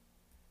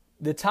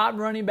 The top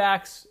running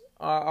backs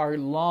are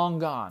long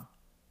gone.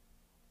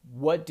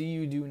 What do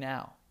you do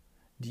now?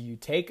 Do you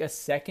take a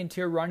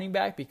second-tier running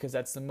back because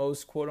that's the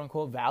most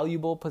quote-unquote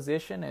valuable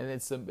position and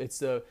it's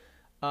the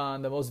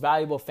most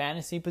valuable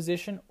fantasy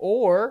position?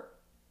 Or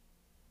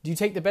do you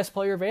take the best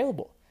player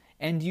available?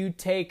 And do you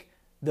take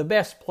the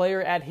best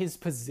player at his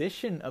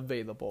position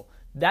available?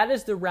 That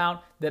is the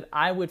route that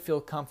I would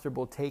feel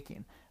comfortable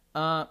taking.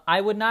 I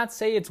would not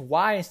say it's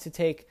wise to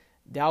take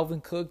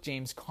Dalvin Cook,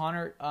 James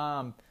Conner,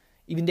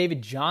 even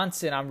David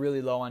Johnson. I'm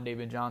really low on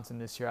David Johnson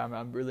this year.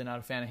 I'm really not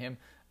a fan of him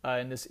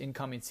in this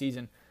incoming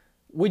season.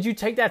 Would you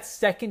take that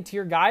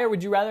second-tier guy, or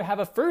would you rather have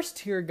a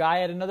first-tier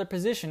guy at another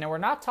position? And we're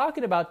not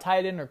talking about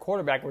tight end or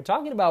quarterback. We're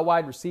talking about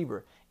wide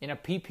receiver in a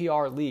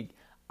PPR league.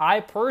 I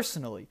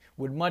personally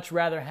would much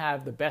rather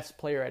have the best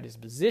player at his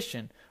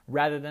position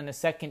rather than a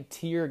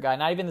second-tier guy.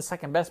 Not even the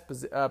second-best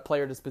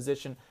player at his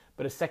position,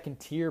 but a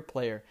second-tier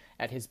player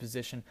at his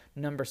position.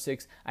 Number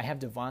 6, I have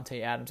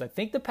Davante Adams. I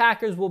think the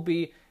Packers will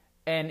be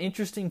an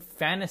interesting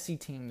fantasy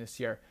team this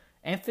year.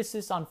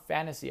 Emphasis on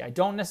fantasy. I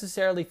don't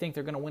necessarily think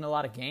they're going to win a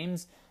lot of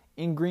games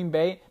in Green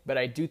Bay, but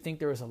I do think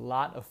there is a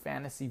lot of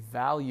fantasy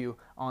value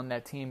on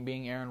that team,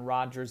 being Aaron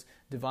Rodgers,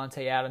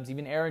 Davante Adams,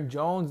 even Aaron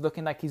Jones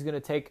looking like he's going to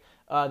take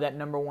that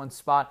number 1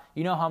 spot.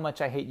 You know how much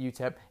I hate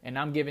UTEP, and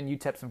I'm giving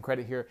UTEP some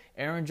credit here.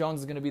 Aaron Jones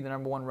is going to be the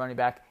number 1 running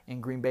back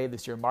in Green Bay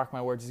this year. Mark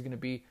my words,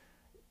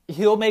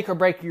 he'll make or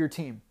break your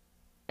team.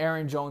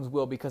 Aaron Jones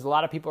will, because a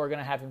lot of people are going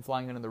to have him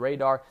flying under the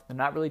radar. They're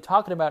not really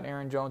talking about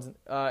Aaron Jones,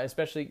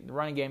 especially the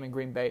running game in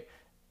Green Bay.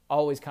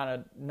 Always kind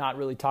of not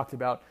really talked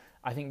about.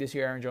 I think this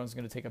year Aaron Jones is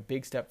going to take a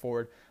big step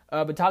forward.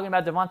 But talking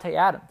about Davante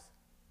Adams,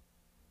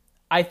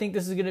 I think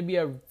this is going to be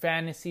a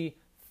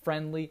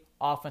fantasy-friendly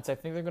offense. I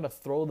think they're going to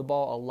throw the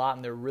ball a lot,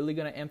 and they're really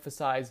going to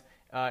emphasize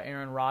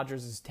Aaron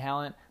Rodgers'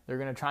 talent. They're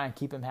going to try and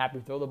keep him happy,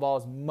 throw the ball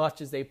as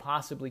much as they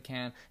possibly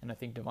can, and I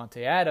think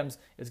Davante Adams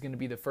is going to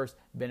be the first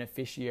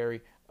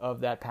beneficiary of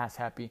that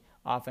pass-happy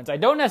offense. I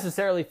don't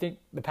necessarily think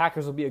the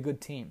Packers will be a good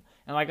team.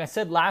 And like I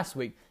said last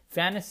week,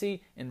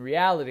 fantasy and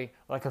reality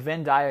are like a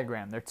Venn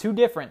diagram. They're two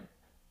different.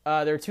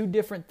 They're two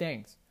different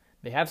things.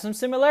 They have some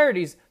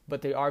similarities,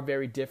 but they are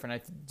very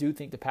different. I do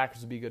think the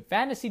Packers will be a good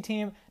fantasy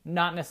team,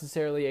 not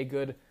necessarily a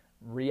good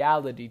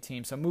reality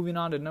team. So moving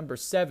on to number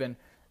 7,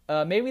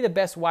 maybe the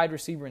best wide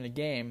receiver in the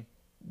game,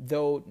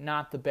 though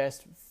not the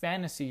best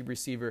fantasy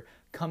receiver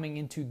coming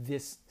into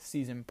this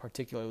season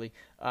particularly,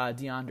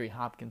 DeAndre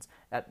Hopkins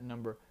at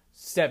number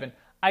 7.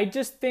 I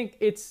just think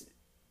it's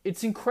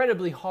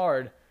incredibly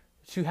hard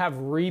to have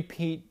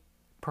repeat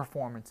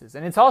performances,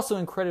 and it's also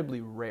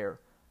incredibly rare.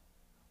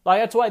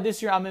 Like, that's why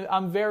this year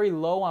I'm very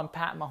low on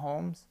Pat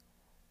Mahomes.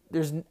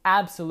 There's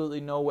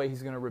absolutely no way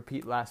he's going to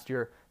repeat last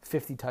year,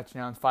 50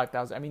 touchdowns,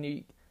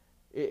 5,000.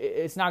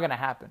 It's not going to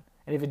happen.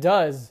 And if it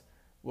does,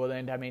 well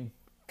then,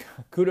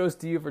 kudos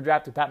to you for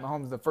drafting Pat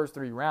Mahomes in the first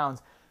 3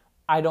 rounds.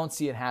 I don't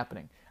see it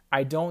happening.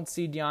 I don't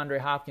see DeAndre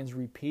Hopkins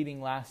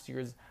repeating last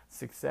year's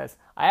success.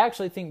 I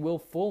actually think Will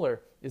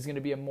Fuller is going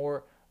to be a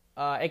more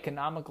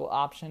economical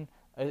option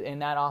in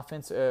that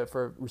offense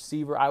for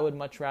receiver. I would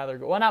much rather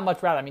go. Well, not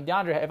much rather.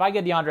 If I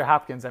get DeAndre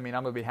Hopkins, I'm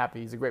going to be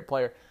happy. He's a great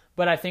player.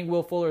 But I think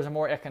Will Fuller is a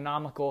more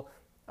economical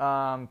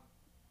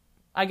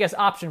I guess,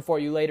 option for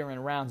you later in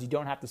rounds. You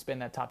don't have to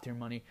spend that top tier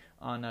money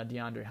on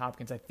DeAndre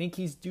Hopkins. I think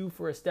he's due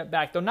for a step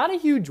back, though not a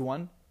huge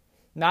one.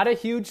 Not a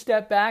huge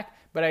step back,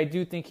 but I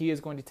do think he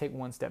is going to take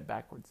one step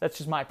backwards. That's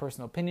just my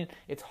personal opinion.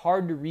 It's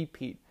hard to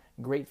repeat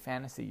great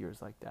fantasy years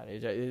like that.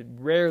 It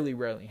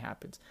rarely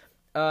happens.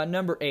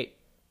 Number 8,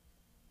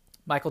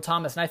 Michael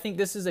Thomas. And I think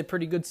this is a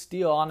pretty good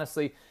steal,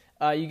 honestly.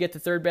 You get the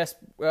third best,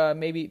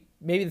 maybe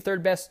the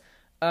third best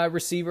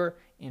receiver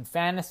in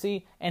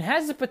fantasy, and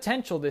has the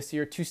potential this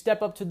year to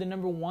step up to the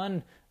number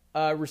 1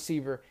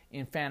 receiver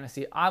in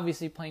fantasy.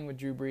 Obviously, playing with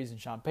Drew Brees and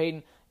Sean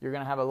Payton, you're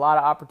going to have a lot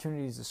of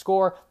opportunities to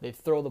score. They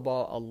throw the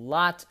ball a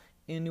lot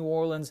in New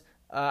Orleans.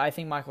 I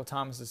think Michael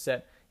Thomas is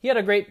set. He had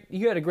a great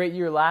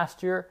year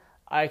last year.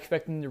 I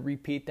expect him to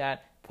repeat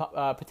that,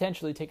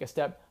 potentially take a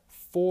step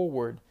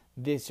forward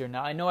this year.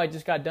 Now, I know I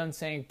just got done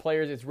saying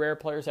it's rare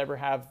players ever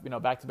have,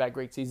 back-to-back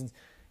great seasons.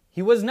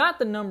 He was not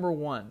the number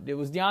 1. It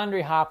was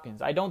DeAndre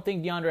Hopkins. I don't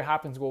think DeAndre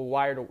Hopkins will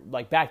wire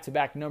to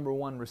back-to-back number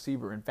 1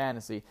 receiver in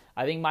fantasy.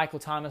 I think Michael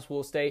Thomas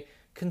will stay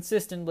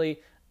consistently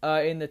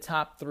in the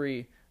top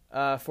 3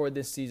 for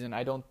this season.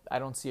 I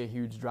don't see a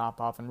huge drop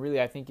off, and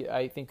really I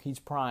think he's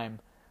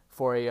primed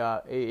for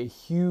a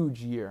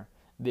huge year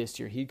this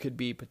year. He could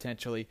be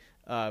potentially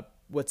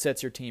what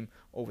sets your team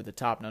over the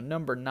top. Now,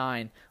 number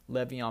 9,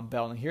 Le'Veon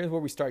Bell. And here's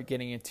where we start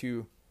getting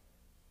into,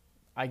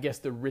 I guess,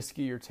 the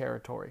riskier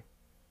territory.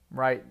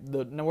 Right?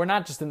 We're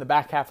not just in the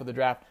back half of the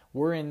draft.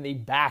 We're in the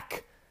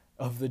back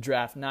of the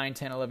draft, 9,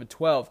 10, 11,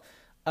 12.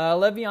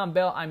 Le'Veon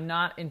Bell, I'm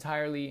not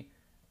entirely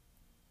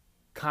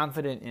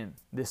confident in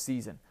this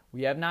season.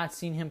 We have not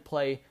seen him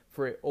play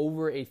for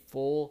over a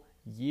full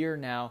year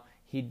now.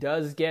 He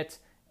does get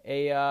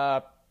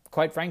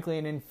quite frankly,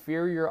 an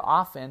inferior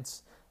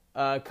offense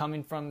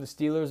coming from the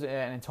Steelers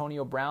and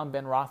Antonio Brown,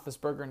 Ben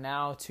Roethlisberger,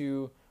 now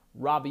to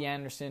Robbie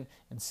Anderson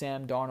and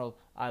Sam Darnold.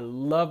 I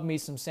love me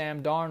some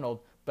Sam Darnold,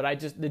 but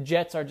the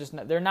Jets are just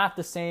not, they're not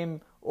the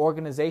same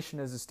organization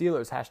as the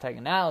Steelers,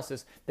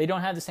 #analysis. They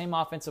don't have the same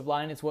offensive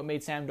line. It's what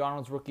made Sam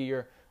Darnold's rookie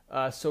year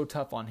so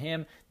tough on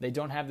him. They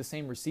don't have the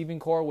same receiving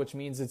core, which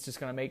means it's just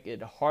going to make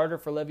it harder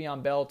for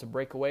Le'Veon Bell to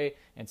break away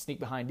and sneak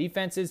behind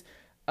defenses.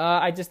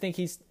 I just think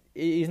he's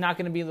not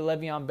going to be the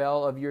Le'Veon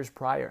Bell of years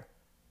prior,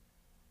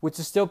 which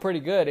is still pretty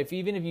good.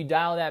 Even if you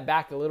dial that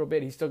back a little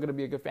bit, he's still going to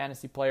be a good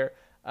fantasy player.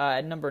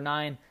 At number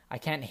 9, I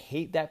can't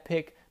hate that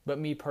pick, but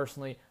me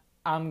personally,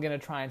 I'm going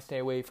to try and stay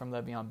away from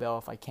Le'Veon Bell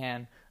if I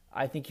can.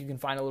 I think you can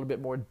find a little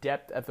bit more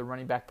depth at the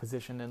running back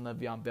position than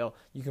Le'Veon Bell.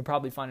 You can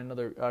probably find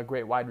another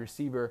great wide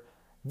receiver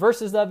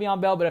versus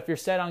Le'Veon Bell, but if you're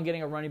set on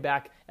getting a running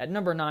back at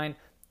number 9,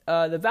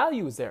 the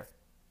value is there.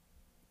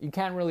 You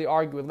can't really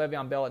argue with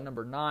Le'Veon Bell at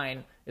number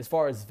 9 as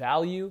far as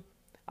value.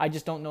 I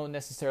just don't know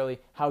necessarily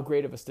how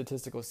great of a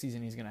statistical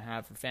season he's going to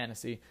have for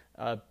fantasy.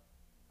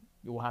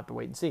 We'll have to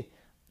wait and see.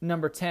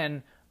 Number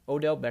 10,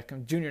 Odell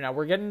Beckham Jr. Now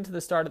we're getting to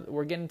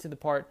the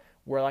part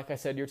where, like I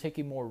said, you're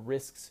taking more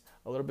risks,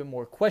 a little bit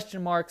more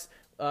question marks.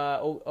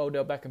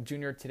 Odell Beckham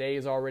Jr. today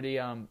is already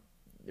a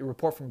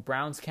report from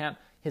Browns camp.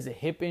 He has a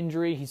hip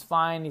injury. He's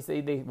fine.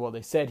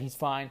 They said he's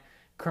fine.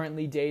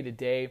 Currently day to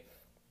day.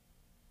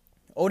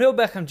 Odell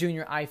Beckham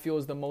Jr. I feel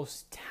is the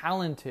most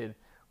talented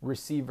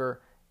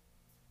receiver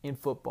in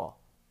football,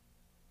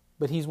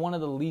 but he's one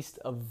of the least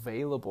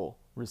available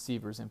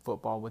receivers in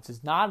football, which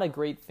is not a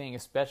great thing,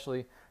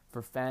 especially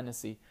for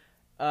fantasy.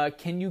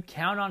 Can you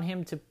count on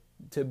him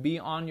to be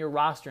on your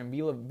roster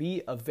and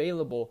be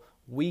available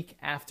week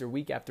after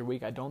week after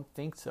week? I don't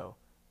think so.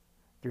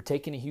 You're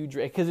taking a huge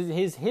risk because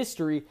his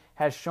history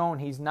has shown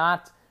he's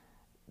not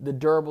the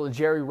durable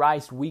Jerry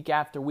Rice week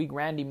after week,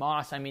 Randy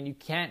Moss. I mean, you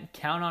can't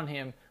count on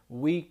him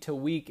week to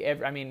week,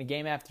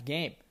 game after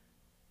game.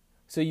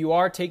 So you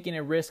are taking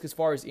a risk as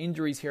far as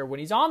injuries here. When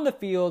he's on the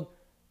field,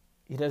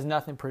 he does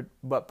nothing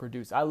but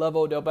produce. I love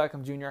Odell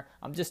Beckham Jr.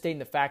 I'm just stating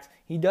the facts.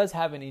 He does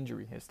have an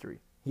injury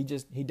history. He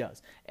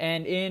does.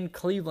 And in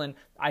Cleveland,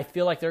 I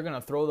feel like they're going to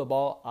throw the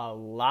ball a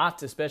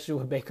lot, especially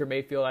with Baker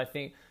Mayfield. I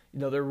think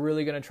they're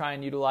really going to try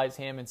and utilize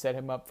him and set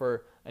him up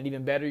for an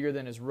even better year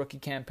than his rookie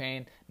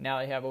campaign. Now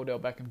they have Odell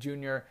Beckham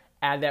Jr.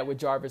 Add that with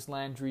Jarvis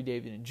Landry,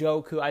 David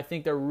Njoku. I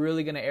think they're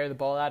really going to air the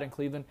ball out in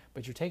Cleveland,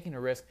 but you're taking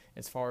a risk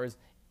as far as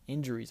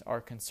injuries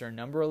are concerned.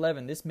 Number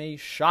 11, this may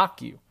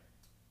shock you.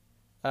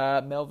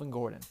 Melvin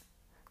Gordon.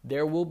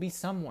 There will be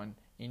someone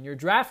in your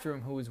draft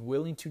room who is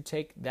willing to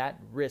take that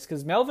risk,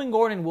 because Melvin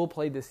Gordon will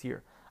play this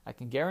year. I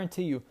can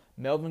guarantee you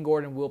Melvin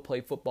Gordon will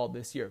play football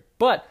this year.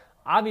 But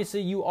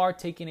obviously you are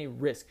taking a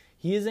risk.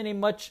 He is in a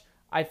much,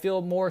 I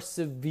feel, more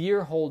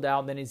severe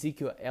holdout than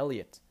Ezekiel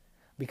Elliott,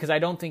 because I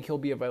don't think he'll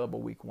be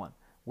available week 1.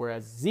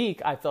 Whereas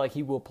Zeke, I feel like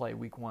he will play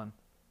week 1.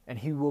 And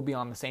he will be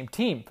on the same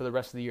team for the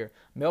rest of the year.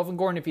 Melvin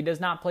Gordon, if he does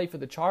not play for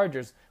the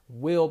Chargers,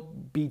 will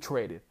be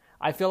traded.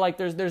 I feel like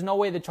there's no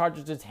way the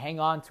Chargers just hang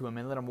on to him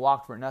and let him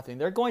walk for nothing.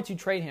 They're going to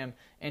trade him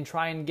and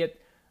try and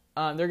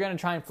they're going to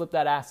try and flip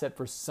that asset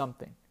for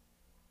something.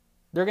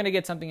 They're going to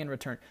get something in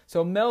return.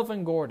 So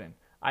Melvin Gordon,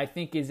 I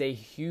think, is a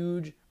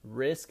huge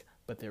risk,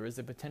 but there is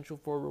a potential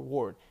for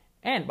reward.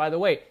 And by the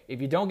way,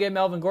 if you don't get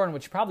Melvin Gordon,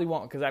 which you probably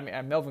won't, because I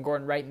mean Melvin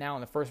Gordon right now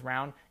in the first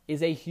round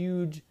is a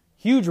huge,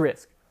 huge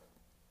risk.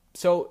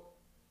 So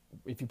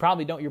if you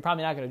probably don't, you're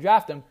probably not going to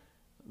draft him.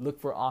 Look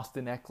for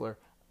Austin Eckler.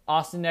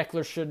 Austin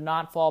Eckler should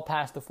not fall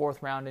past the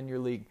 4th round in your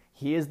league.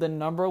 He is the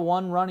number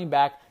 1 running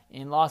back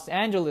in Los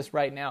Angeles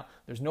right now.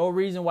 There's no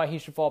reason why he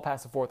should fall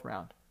past the 4th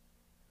round.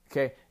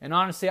 Okay, and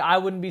honestly, I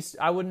wouldn't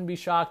be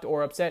shocked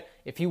or upset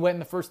if he went in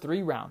the first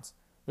 3 rounds.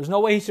 There's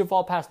no way he should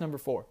fall past number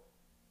 4.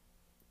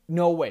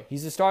 No way.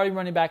 He's a starting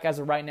running back as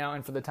of right now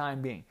and for the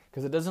time being,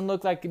 because it doesn't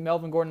look like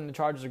Melvin Gordon and the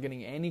Chargers are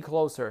getting any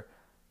closer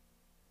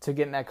to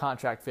getting that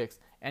contract fixed.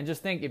 And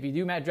just think, if you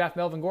do draft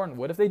Melvin Gordon,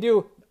 what if they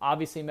do?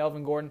 Obviously,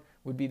 Melvin Gordon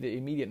would be the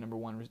immediate number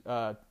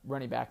 1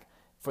 running back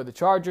for the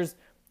Chargers.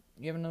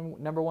 You have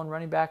a number 1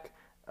 running back,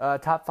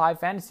 top 5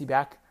 fantasy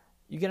back.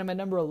 You get him at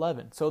number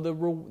 11. So the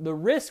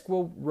risk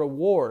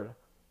reward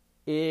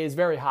is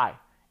very high.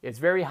 It's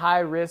very high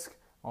risk,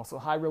 also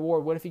high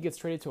reward. What if he gets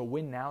traded to a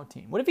win now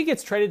team? What if he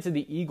gets traded to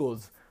the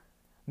Eagles,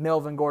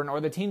 Melvin Gordon,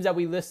 or the teams that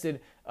we listed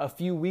a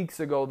few weeks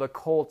ago, the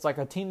Colts, like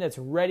a team that's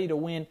ready to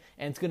win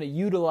and it's going to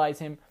utilize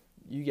him?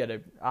 You get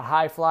a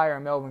high flyer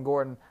in Melvin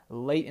Gordon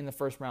late in the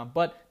first round,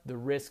 but the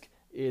risk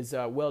is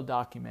well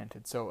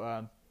documented.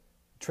 So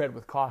tread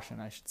with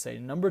caution, I should say.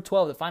 Number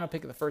 12, the final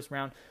pick of the first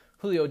round,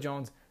 Julio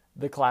Jones,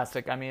 the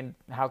classic. I mean,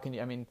 how can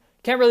you? I mean,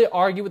 can't really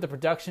argue with the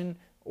production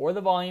or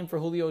the volume for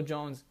Julio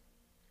Jones.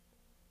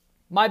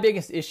 My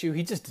biggest issue,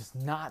 he just does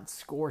not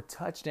score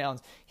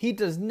touchdowns. He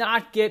does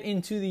not get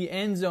into the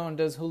end zone,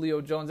 does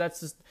Julio Jones. That's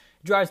just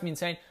drives me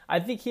insane. I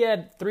think he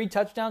had 3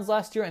 touchdowns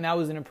last year, and that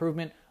was an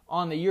improvement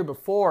on the year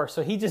before.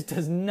 So he just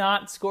does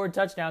not score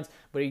touchdowns,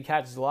 but he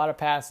catches a lot of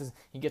passes.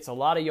 He gets a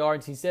lot of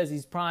yards. He says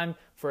he's primed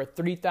for a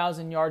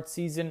 3,000-yard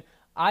season.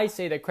 I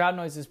say that Crowd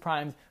Noise is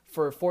primed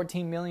for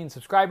 14 million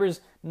subscribers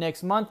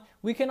next month.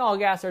 We can all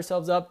gas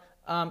ourselves up.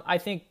 I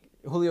think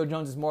Julio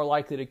Jones is more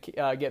likely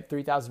to get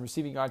 3,000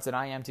 receiving yards than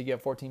I am to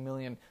get 14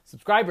 million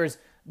subscribers,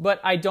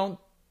 but I don't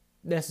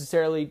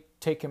necessarily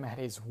take him at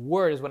his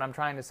word is what I'm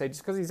trying to say.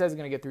 Just because he says he's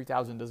going to get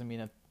 3,000 doesn't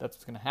mean that's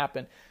what's going to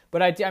happen.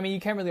 But I mean, you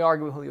can't really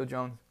argue with Julio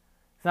Jones.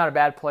 He's not a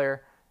bad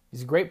player.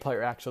 He's a great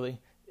player, actually.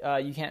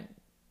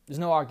 There's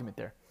no argument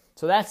there.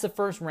 So that's the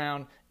first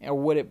round, or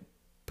what it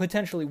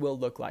potentially will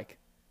look like,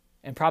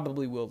 and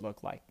probably will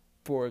look like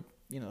for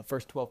the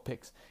first 12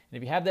 picks. And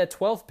if you have that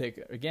 12th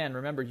pick, again,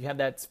 remember, you have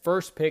that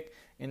first pick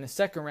in the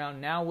second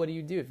round. Now what do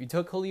you do? If you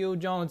took Julio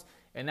Jones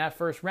in that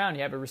first round,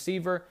 you have a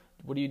receiver.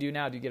 What do you do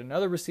now? Do you get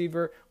another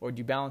receiver, or do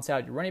you balance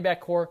out your running back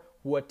core?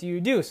 What do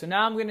you do? So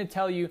now I'm going to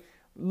tell you,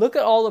 look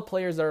at all the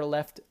players that are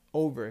left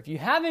over. If you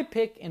have a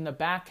pick in the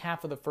back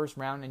half of the first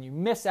round and you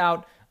miss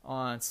out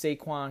on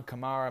Saquon,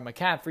 Kamara,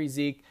 McCaffrey,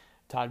 Zeke,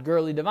 Todd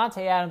Gurley,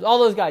 Devontae Adams, all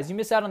those guys, you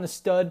miss out on the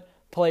stud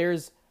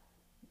players,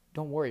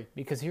 don't worry,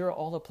 because here are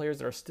all the players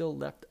that are still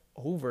left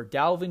over.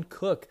 Dalvin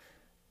Cook,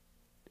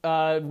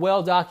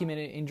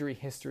 well-documented injury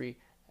history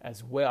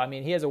as well. I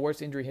mean, he has a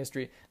worse injury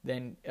history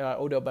than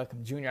Odell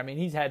Beckham Jr. I mean,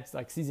 he's had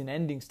like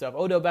season-ending stuff.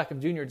 Odell Beckham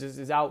Jr. just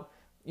is out,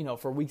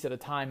 for weeks at a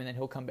time, and then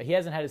he'll come back. He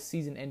hasn't had a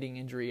season-ending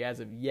injury as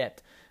of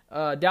yet.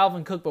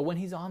 Dalvin Cook, but when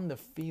he's on the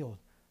field,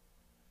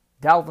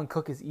 Dalvin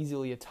Cook is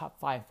easily a top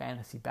 5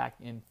 fantasy back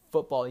in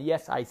football.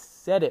 Yes, I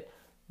said it,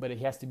 but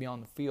he has to be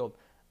on the field.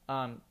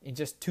 In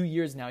just 2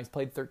 years now, he's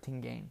played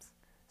 13 games.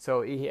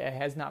 So he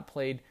has not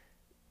played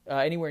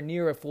anywhere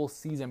near a full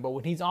season. But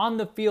when he's on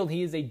the field,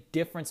 he is a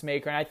difference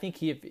maker. And I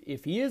think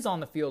if he is on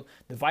the field,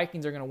 the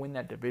Vikings are going to win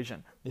that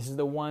division. This is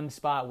the one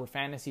spot where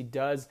fantasy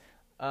does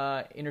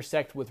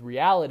intersect with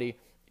reality.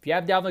 If you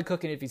have Dalvin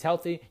Cook and if he's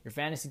healthy, your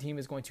fantasy team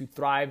is going to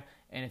thrive.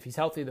 And if he's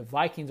healthy, the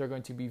Vikings are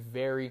going to be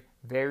very,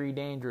 very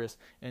dangerous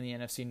in the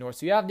NFC North.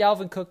 So you have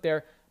Dalvin Cook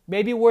there.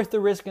 Maybe worth the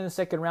risk in the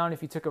second round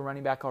if you took a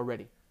running back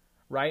already,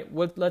 right?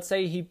 Let's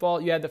say you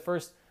had you had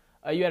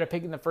a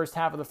pick in the first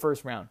half of the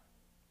first round.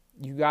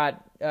 You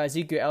got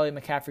Ezekiel Elliott,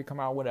 McCaffrey,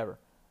 Kamara, whatever.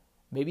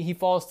 Maybe he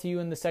falls to you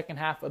in the second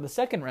half of the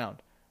second round.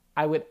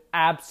 I would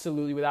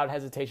absolutely, without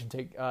hesitation,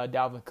 take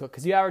Dalvin Cook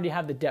because you already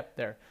have the depth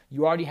there.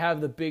 You already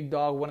have the big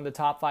dog, one of the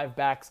top 5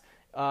 backs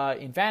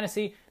in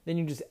fantasy. Then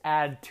you just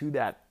add to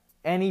that.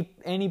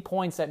 Any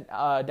points that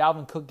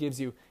Dalvin Cook gives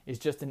you is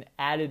just an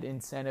added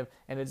incentive,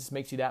 and it just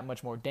makes you that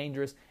much more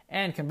dangerous.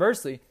 And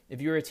conversely,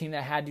 if you're a team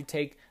that had to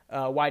take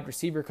a wide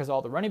receiver because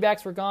all the running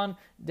backs were gone,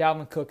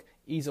 Dalvin Cook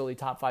easily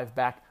top 5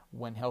 back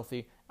when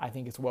healthy. I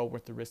think it's well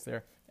worth the risk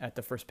there at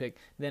the first pick.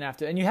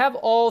 And you have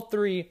all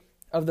 3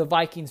 of the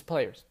Vikings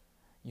players.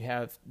 You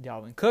have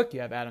Dalvin Cook, you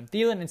have Adam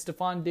Thielen, and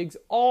Stephon Diggs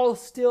all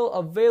still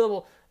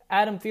available.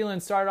 Adam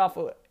Thielen started off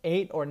with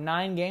 8 or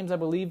 9 games, I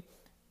believe.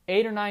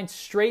 8 or 9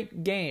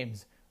 straight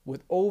games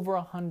with over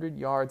 100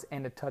 yards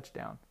and a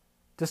touchdown.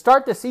 To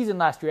start the season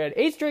last year, he had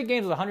 8 straight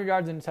games with 100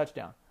 yards and a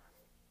touchdown.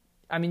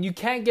 I mean, you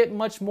can't get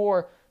much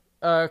more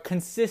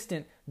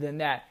consistent than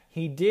that.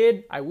 He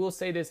did, I will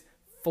say this,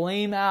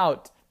 flame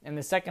out in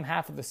the second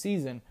half of the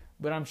season,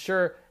 but I'm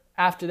sure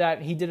after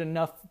that he did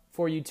enough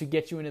for you to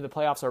get you into the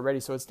playoffs already,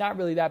 so it's not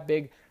really that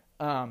big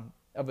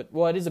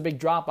it is a big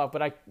drop-off,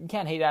 but you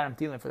can't hate Adam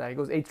Thielen for that. He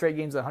goes 8 straight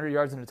games with 100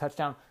 yards and a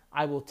touchdown.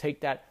 I will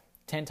take that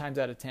 10 times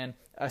out of 10.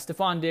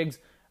 Stephon Diggs,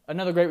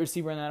 another great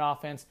receiver in that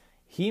offense.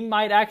 He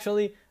might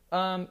actually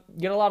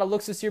get a lot of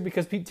looks this year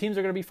because teams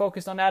are going to be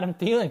focused on Adam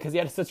Thielen because he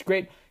had such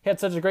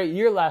a great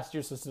year last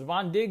year. So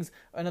Stephon Diggs,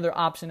 another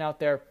option out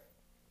there.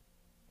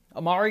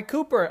 Amari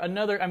Cooper,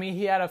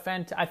 he had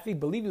I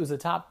believe he was a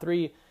top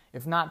 3,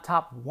 if not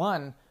top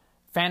 1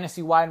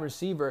 fantasy wide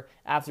receiver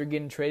after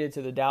getting traded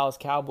to the Dallas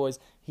Cowboys.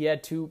 He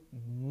had 2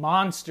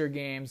 monster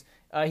games.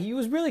 He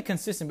was really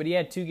consistent, but he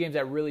had 2 games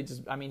that really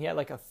he had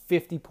like a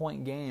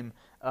 50-point game,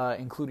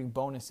 including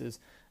bonuses,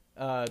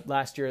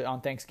 last year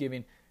on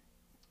Thanksgiving.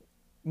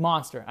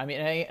 Monster.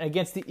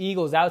 Against the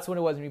Eagles, that's what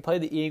it was. When he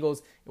played the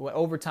Eagles, it went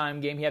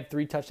overtime game. He had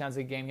 3 touchdowns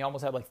a game. He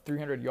almost had like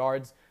 300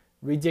 yards.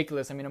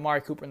 Ridiculous.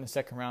 Amari Cooper in the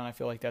second round, I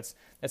feel like that's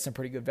some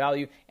pretty good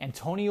value.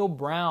 Antonio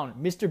Brown,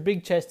 Mr.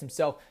 Big Chest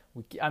himself.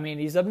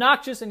 He's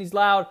obnoxious and he's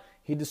loud.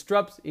 He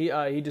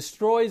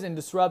destroys and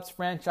disrupts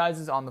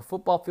franchises on the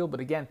football field, but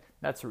again,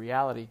 that's a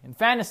reality. In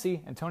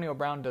fantasy, Antonio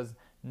Brown does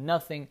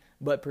nothing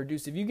but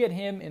produce. If you get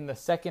him in the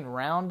second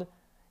round,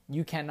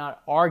 you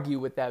cannot argue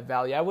with that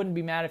value. I wouldn't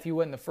be mad if he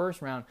went in the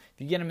first round.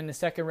 If you get him in the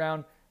second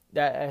round,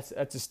 that's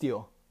a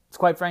steal. It's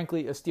quite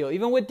frankly a steal.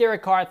 Even with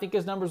Derek Carr, I think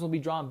his numbers will be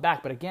drawn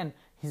back, but again,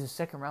 he's a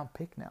second-round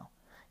pick now.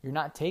 You're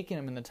not taking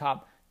him in the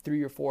top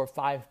 3 or 4 or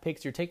 5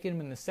 picks. You're taking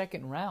him in the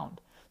second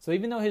round. So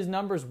even though his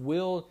numbers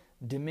will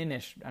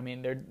diminish,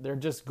 they're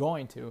just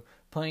going to.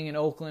 Playing in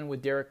Oakland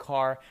with Derek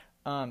Carr,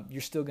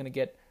 you're still going to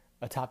get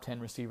a top 10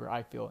 receiver,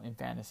 I feel, in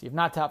fantasy. If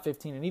not top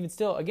 15, and even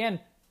still,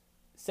 again,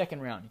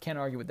 second round. You can't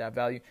argue with that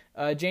value.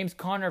 James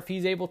Conner, if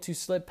he's able to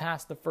slip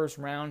past the first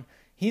round,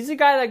 he's a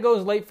guy that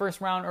goes late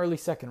first round, early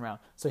second round.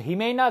 So he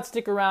may not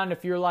stick around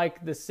if you're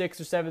like the 6th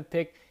or 7th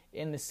pick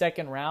in the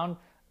second round.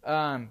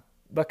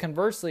 But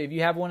conversely, if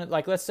you have one,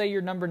 like let's say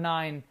you're number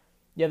 9,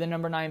 you have the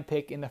number 9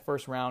 pick in the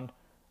first round,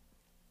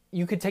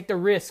 you could take the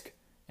risk,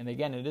 and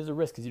again, it is a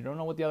risk because you don't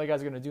know what the other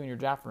guys are going to do in your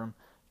draft room.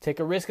 Take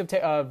a risk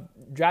of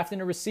drafting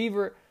a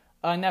receiver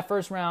in that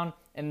first round,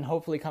 and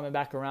hopefully coming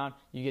back around,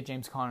 you get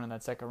James Conner in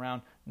that second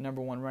round,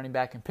 number 1 running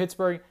back in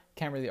Pittsburgh.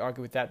 Can't really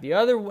argue with that. The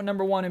other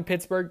number 1 in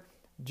Pittsburgh,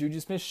 Juju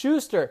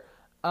Smith-Schuster.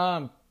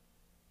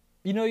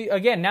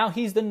 Again, now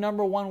he's the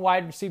number 1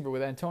 wide receiver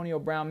with Antonio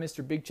Brown,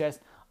 Mr. Big Chest,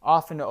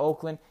 off into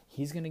Oakland.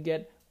 He's going to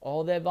get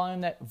all that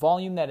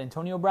volume that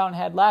Antonio Brown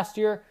had last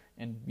year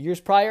and years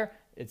prior.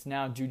 It's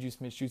now Juju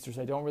Smith-Schuster.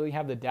 So I don't really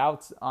have the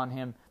doubts on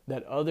him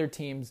that other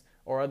teams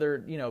or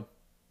other,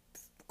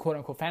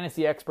 quote-unquote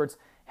fantasy experts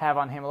have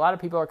on him. A lot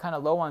of people are kind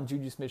of low on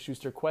Juju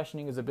Smith-Schuster,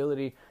 questioning his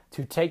ability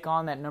to take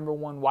on that number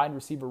 1 wide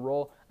receiver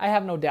role. I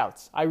have no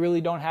doubts. I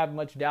really don't have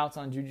much doubts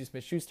on Juju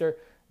Smith-Schuster.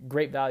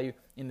 Great value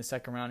in the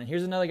second round. And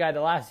here's another guy, the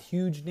last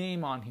huge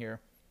name on here,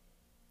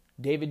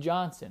 David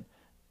Johnson.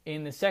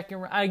 In the second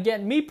round,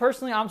 again, me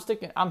personally, I'm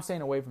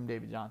staying away from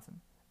David Johnson.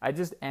 I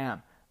just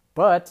am.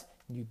 But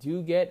you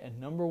do get a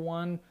number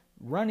 1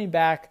 running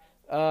back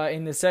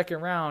in the second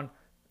round.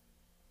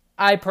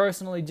 I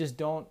personally just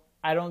don't.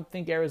 I don't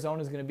think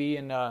Arizona's going to be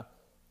in. I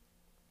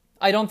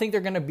don't think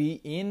they're going to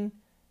be in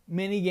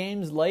many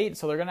games late,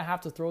 so they're going to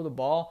have to throw the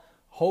ball.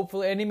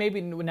 Hopefully, and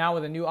maybe now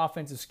with a new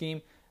offensive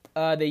scheme,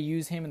 they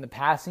use him in the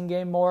passing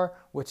game more,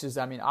 which is,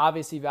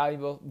 obviously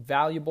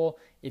valuable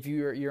if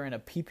you're in a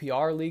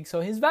PPR league.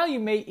 So his value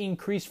may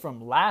increase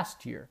from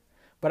last year,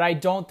 but I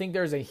don't think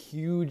there's a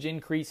huge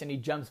increase and he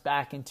jumps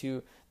back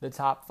into the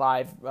top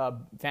 5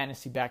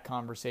 fantasy back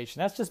conversation.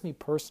 That's just me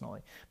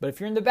personally. But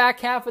if you're in the back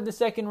half of the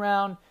second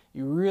round,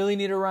 you really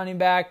need a running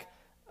back.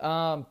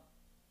 You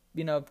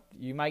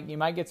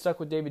might get stuck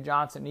with David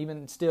Johnson.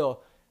 Even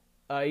still,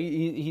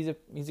 he's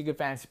a good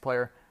fantasy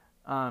player.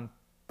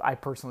 I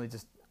personally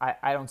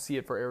I don't see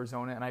it for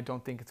Arizona, and I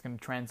don't think it's going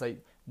to translate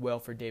well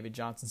for David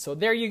Johnson. So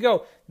there you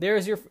go.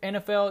 There's your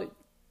NFL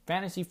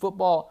fantasy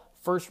football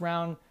first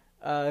round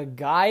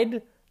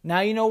guide.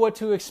 Now you know what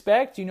to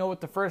expect. You know what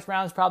the first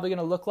round is probably going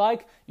to look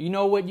like. You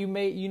know what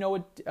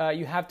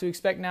you have to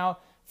expect now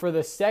for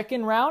the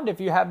second round. If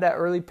you have that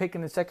early pick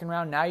in the second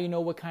round, now you know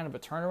what kind of a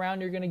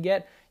turnaround you're going to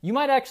get. You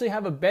might actually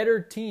have a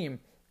better team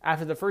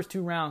after the first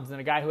 2 rounds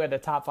than a guy who had the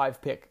top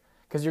 5 pick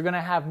because you're going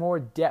to have more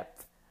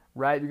depth.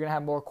 Right, you're going to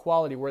have more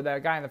quality, where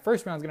that guy in the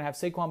first round is going to have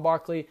Saquon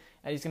Barkley,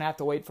 and he's going to have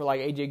to wait for like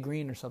A.J.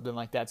 Green or something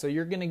like that. So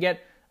you're going to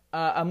get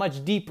a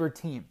much deeper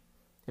team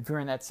if you're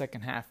in that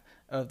second half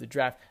of the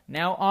draft.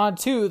 Now on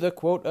to the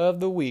quote of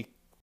the week.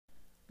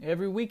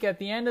 Every week at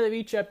the end of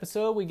each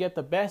episode, we get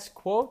the best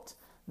quote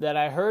that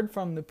I heard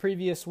from the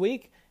previous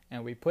week,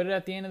 and we put it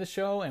at the end of the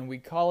show, and we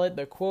call it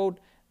the quote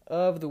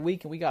of the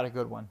week, and we got a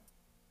good one.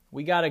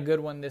 We got a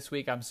good one this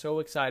week. I'm so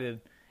excited.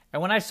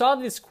 And when I saw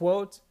this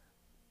quote,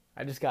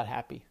 I just got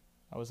happy.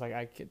 I was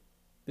like,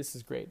 this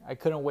is great. I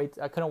couldn't wait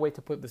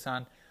to put this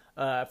on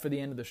for the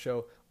end of the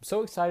show. I'm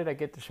so excited I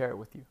get to share it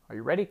with you. Are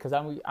you ready? Because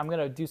I'm going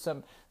to do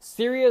some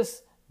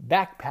serious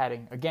back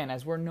patting, again,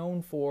 as we're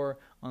known for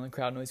on the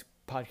Crowd Noise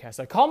podcast.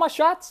 I call my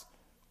shots,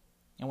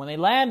 and when they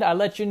land, I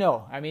let you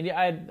know.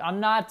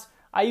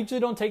 I usually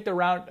don't take the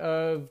route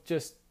of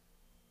just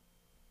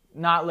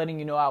not letting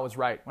you know I was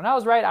right. When I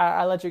was right,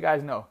 I let you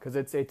guys know because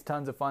it's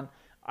tons of fun.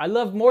 I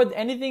love more than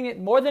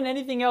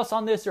anything else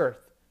on this earth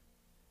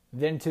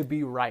than to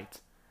be right.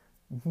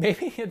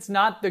 Maybe it's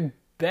not the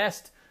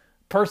best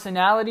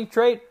personality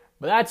trait,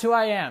 but that's who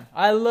I am.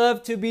 I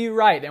love to be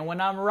right. And when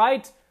I'm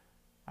right,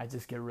 I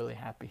just get really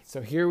happy.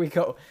 So here we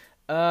go.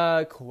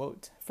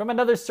 Quote from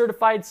another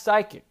certified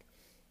psychic.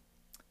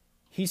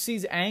 He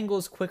sees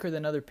angles quicker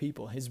than other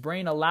people. His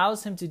brain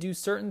allows him to do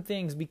certain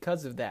things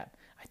because of that.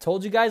 I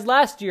told you guys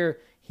last year,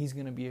 he's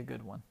going to be a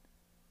good one.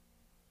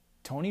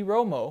 Tony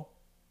Romo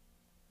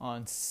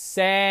on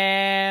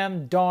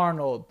Sam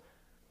Darnold.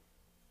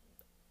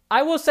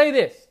 I will say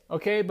this,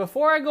 okay?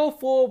 Before I go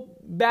full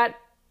back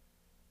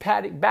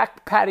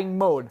patting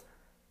mode,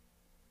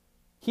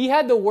 he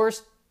had the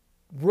worst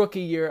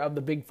rookie year of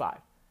the Big Five.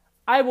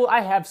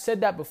 I have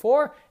said that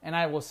before, and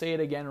I will say it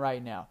again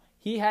right now.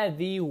 He had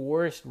the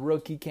worst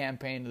rookie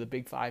campaign of the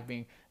Big Five,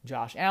 being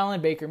Josh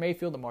Allen, Baker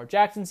Mayfield, Lamar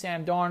Jackson,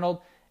 Sam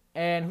Darnold,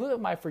 and who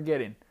am I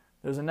forgetting?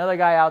 There's another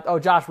guy out. Oh,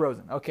 Josh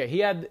Rosen. Okay, he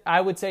had. I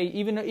would say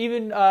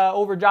even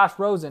over Josh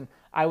Rosen,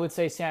 I would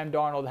say Sam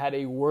Darnold had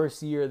a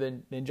worse year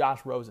than Josh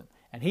Rosen,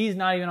 and he's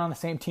not even on the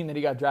same team that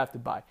he got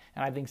drafted by.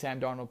 And I think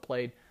Sam Darnold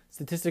played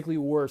statistically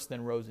worse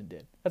than Rosen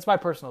did. That's my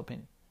personal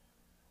opinion.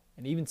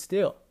 And even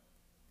still,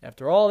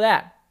 after all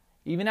that,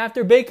 even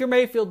after Baker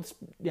Mayfield,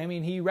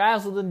 he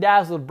razzled and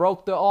dazzled,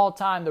 broke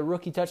the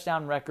rookie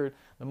touchdown record.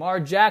 Lamar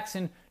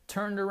Jackson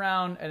turned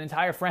around an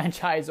entire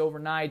franchise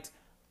overnight.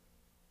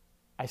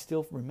 I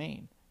still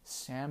remain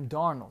Sam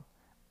Darnold,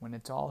 when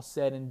it's all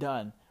said and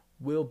done,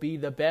 will be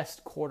the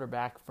best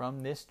quarterback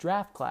from this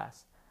draft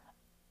class.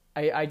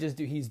 I just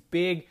do. He's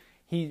big.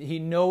 He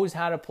knows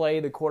how to play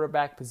the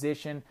quarterback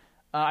position.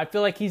 I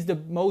feel like he's the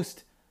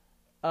most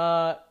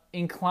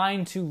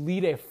inclined to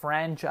lead a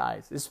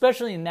franchise,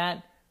 especially in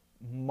that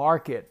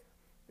market,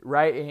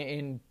 right,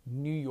 in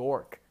New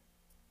York.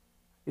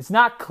 It's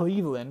not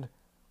Cleveland,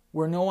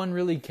 where no one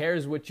really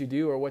cares what you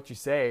do or what you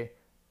say.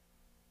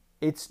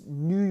 It's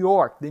New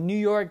York, the New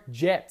York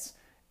Jets.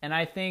 And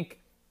I think,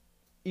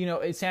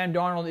 Sam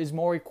Darnold is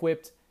more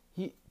equipped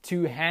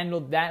to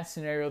handle that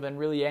scenario than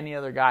really any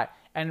other guy.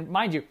 And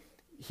mind you,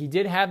 he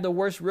did have the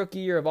worst rookie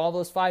year of all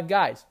those five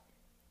guys.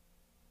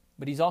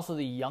 But he's also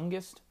the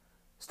youngest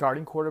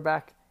starting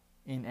quarterback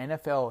in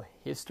NFL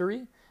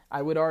history.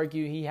 I would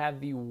argue he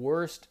had the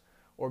worst,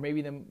 or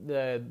maybe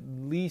the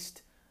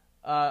least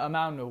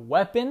amount of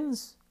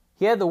weapons.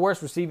 He had the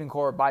worst receiving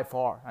core by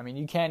far.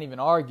 You can't even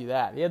argue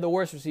that. He had the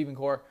worst receiving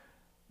core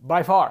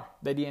by far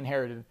that he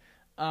inherited.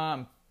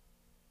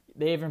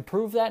 They have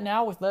improved that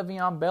now with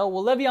Le'Veon Bell.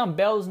 Will Le'Veon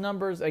Bell's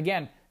numbers,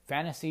 again,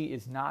 fantasy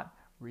is not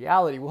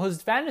reality. Will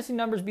his fantasy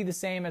numbers be the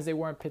same as they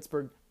were in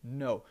Pittsburgh?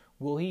 No.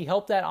 Will he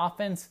help that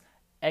offense?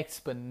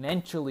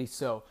 Exponentially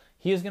so.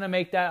 He is going to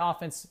make that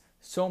offense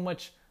so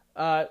much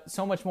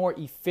more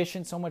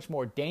efficient, so much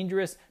more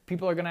dangerous.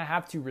 People are going to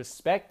have to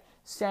respect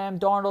Sam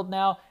Darnold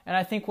now. And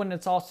I think when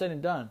it's all said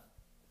and done,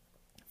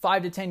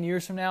 5 to 10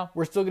 years from now,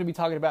 we're still going to be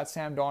talking about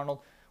Sam Darnold.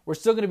 We're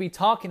still going to be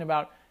talking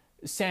about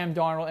Sam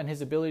Darnold and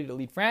his ability to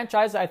lead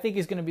franchise. I think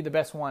he's going to be the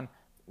best one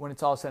when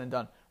it's all said and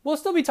done. We'll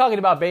still be talking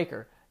about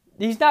Baker.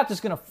 He's not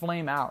just going to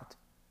flame out.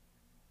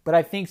 But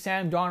I think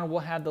Sam Darnold will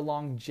have the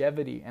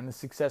longevity and the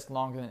success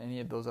longer than any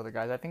of those other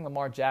guys. I think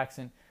Lamar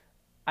Jackson,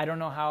 I don't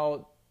know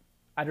how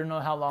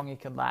long he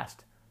can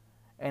last.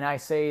 And I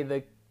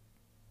say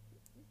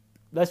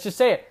let's just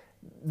say it,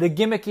 the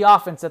gimmicky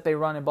offense that they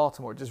run in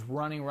Baltimore, just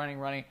running,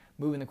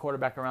 moving the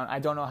quarterback around. I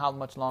don't know how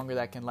much longer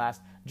that can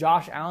last.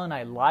 Josh Allen,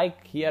 I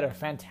like. He had a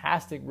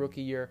fantastic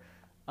rookie year.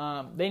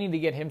 They need to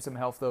get him some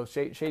help, though.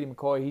 Shady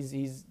McCoy,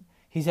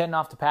 he's heading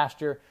off to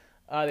pasture.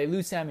 They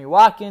lose Sammy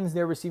Watkins.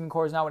 Their receiving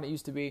core is not what it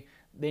used to be.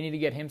 They need to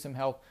get him some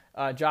help.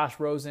 Josh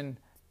Rosen,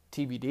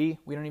 TBD.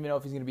 We don't even know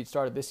if he's going to be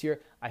started this year.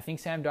 I think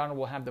Sam Darnold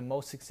will have the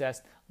most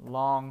success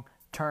long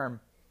term.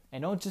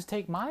 And don't just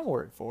take my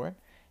word for it.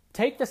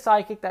 Take the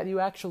psychic that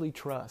you actually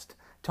trust.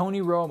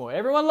 Tony Romo.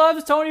 Everyone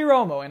loves Tony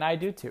Romo, and I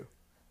do too.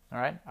 All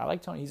right? I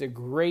like Tony. He's a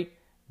great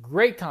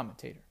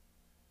commentator.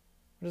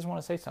 I just want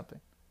to say something.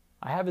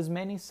 I have as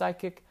many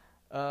psychic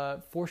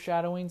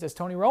foreshadowings as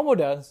Tony Romo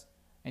does,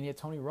 and yet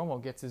Tony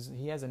Romo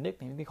he has a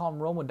nickname. They call him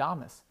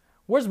Romodamus.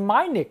 Where's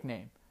my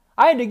nickname?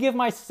 I had to give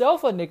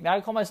myself a nickname.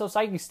 I call myself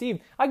Psychic Steve.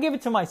 I give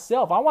it to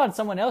myself. I want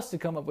someone else to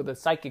come up with a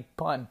psychic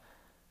pun.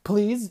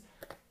 Please.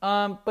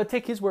 But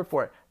take his word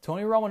for it.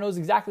 Tony Romo knows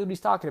exactly what he's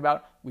talking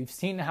about. We've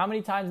seen how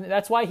many times.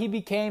 That's why he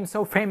became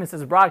so famous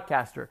as a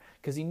broadcaster,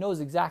 because he knows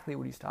exactly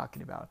what he's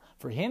talking about.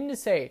 For him to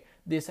say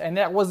this, and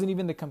that wasn't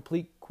even the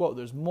complete quote.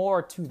 There's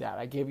more to that.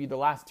 I gave you the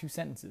last two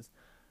sentences.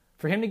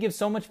 For him to give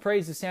so much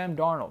praise to Sam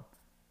Darnold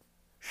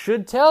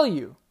should tell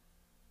you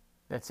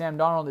that Sam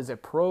Darnold is a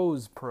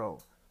pro's pro.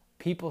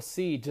 People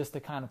see just the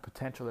kind of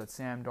potential that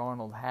Sam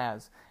Darnold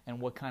has and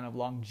what kind of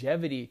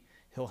longevity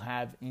he'll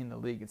have in the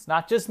league. It's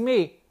not just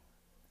me.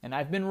 And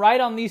I've been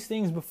right on these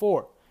things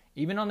before.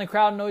 Even on the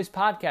Crowd Noise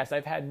podcast,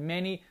 I've had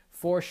many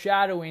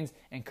foreshadowings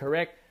and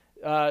correct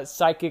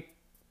psychic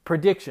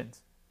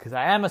predictions. Because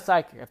I am a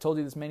psychic. I've told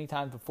you this many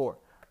times before.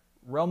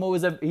 Romo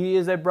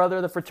is a brother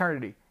of the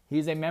fraternity. He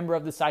is a member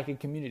of the psychic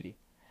community.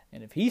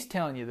 And if he's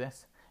telling you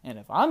this, And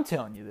if I'm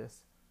telling you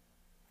this,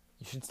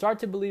 you should start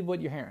to believe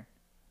what you're hearing.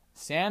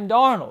 Sam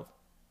Darnold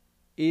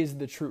is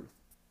the truth.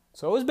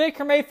 So is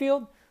Baker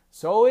Mayfield.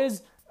 So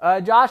is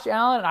Josh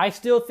Allen. And I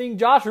still think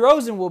Josh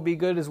Rosen will be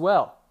good as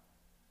well.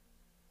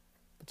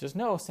 But just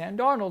know, Sam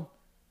Darnold,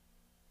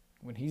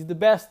 when he's the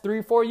best 3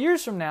 or 4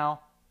 years from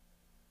now,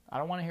 I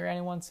don't want to hear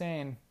anyone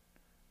saying,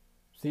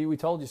 see, we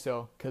told you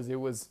so. Because it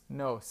was,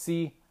 no,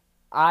 see,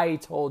 I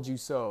told you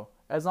so.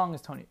 As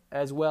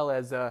well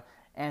as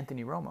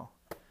Anthony Romo.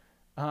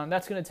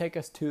 That's going to take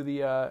us to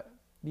the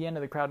end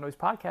of the Crowd Noise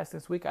podcast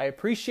this week. I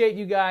appreciate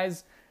you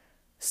guys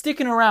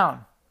sticking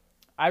around.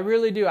 I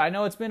really do. I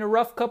know it's been a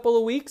rough couple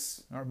of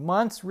weeks or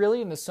months,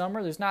 really, in the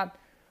summer. There's not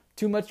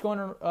too much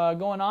going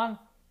on,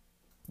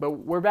 but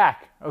we're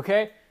back.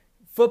 Okay,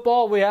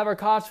 football. We have our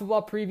college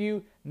football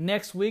preview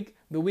next week.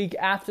 The week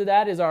after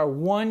that is our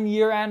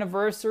 1-year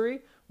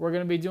anniversary. We're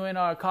going to be doing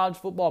our college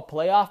football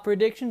playoff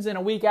predictions. And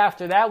a week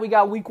after that, we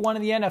got week 1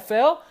 of the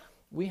NFL.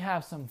 We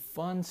have some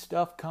fun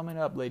stuff coming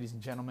up, ladies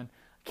and gentlemen.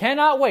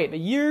 Cannot wait. A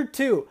year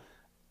 2.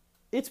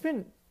 It's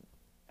been,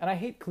 and I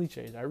hate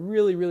cliches. I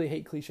really, really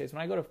hate cliches.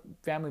 When I go to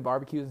family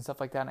barbecues and stuff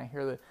like that and I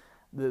hear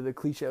the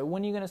cliche,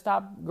 when are you going to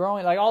stop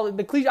growing? Like all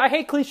the cliches. I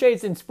hate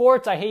cliches in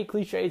sports. I hate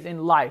cliches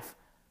in life.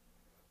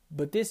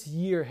 But this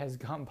year has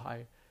gone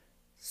by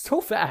so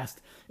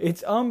fast.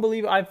 It's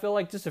unbelievable. I feel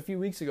like just a few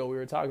weeks ago we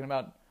were talking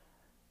about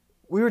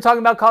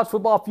college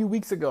football a few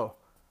weeks ago,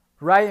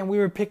 right? And we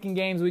were picking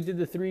games. We did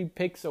the 3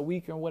 picks a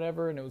week or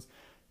whatever, and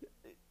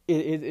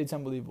it's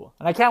unbelievable.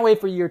 And I can't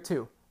wait for year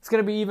 2. It's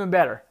going to be even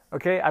better,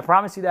 okay? I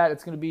promise you that.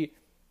 It's going to be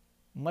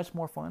much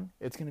more fun.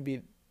 It's going to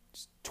be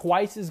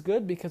twice as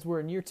good because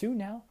we're in year 2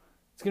 now.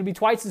 It's going to be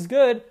twice as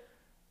good.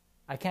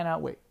 I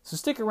cannot wait. So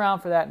stick around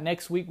for that.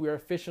 Next week, we are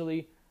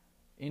officially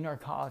in our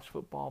college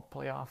football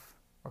playoff,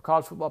 our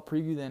college football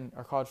preview, then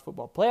our college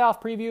football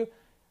playoff preview.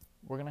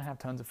 We're going to have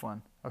tons of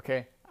fun,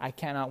 okay? I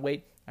cannot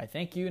wait. I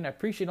thank you, and I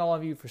appreciate all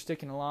of you for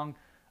sticking around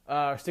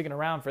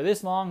for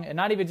this long, and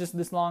not even just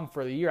this long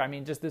for the year. I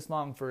mean, just this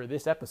long for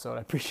this episode.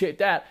 I appreciate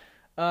that.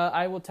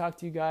 I will talk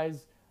to you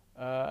guys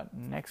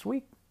next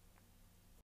week.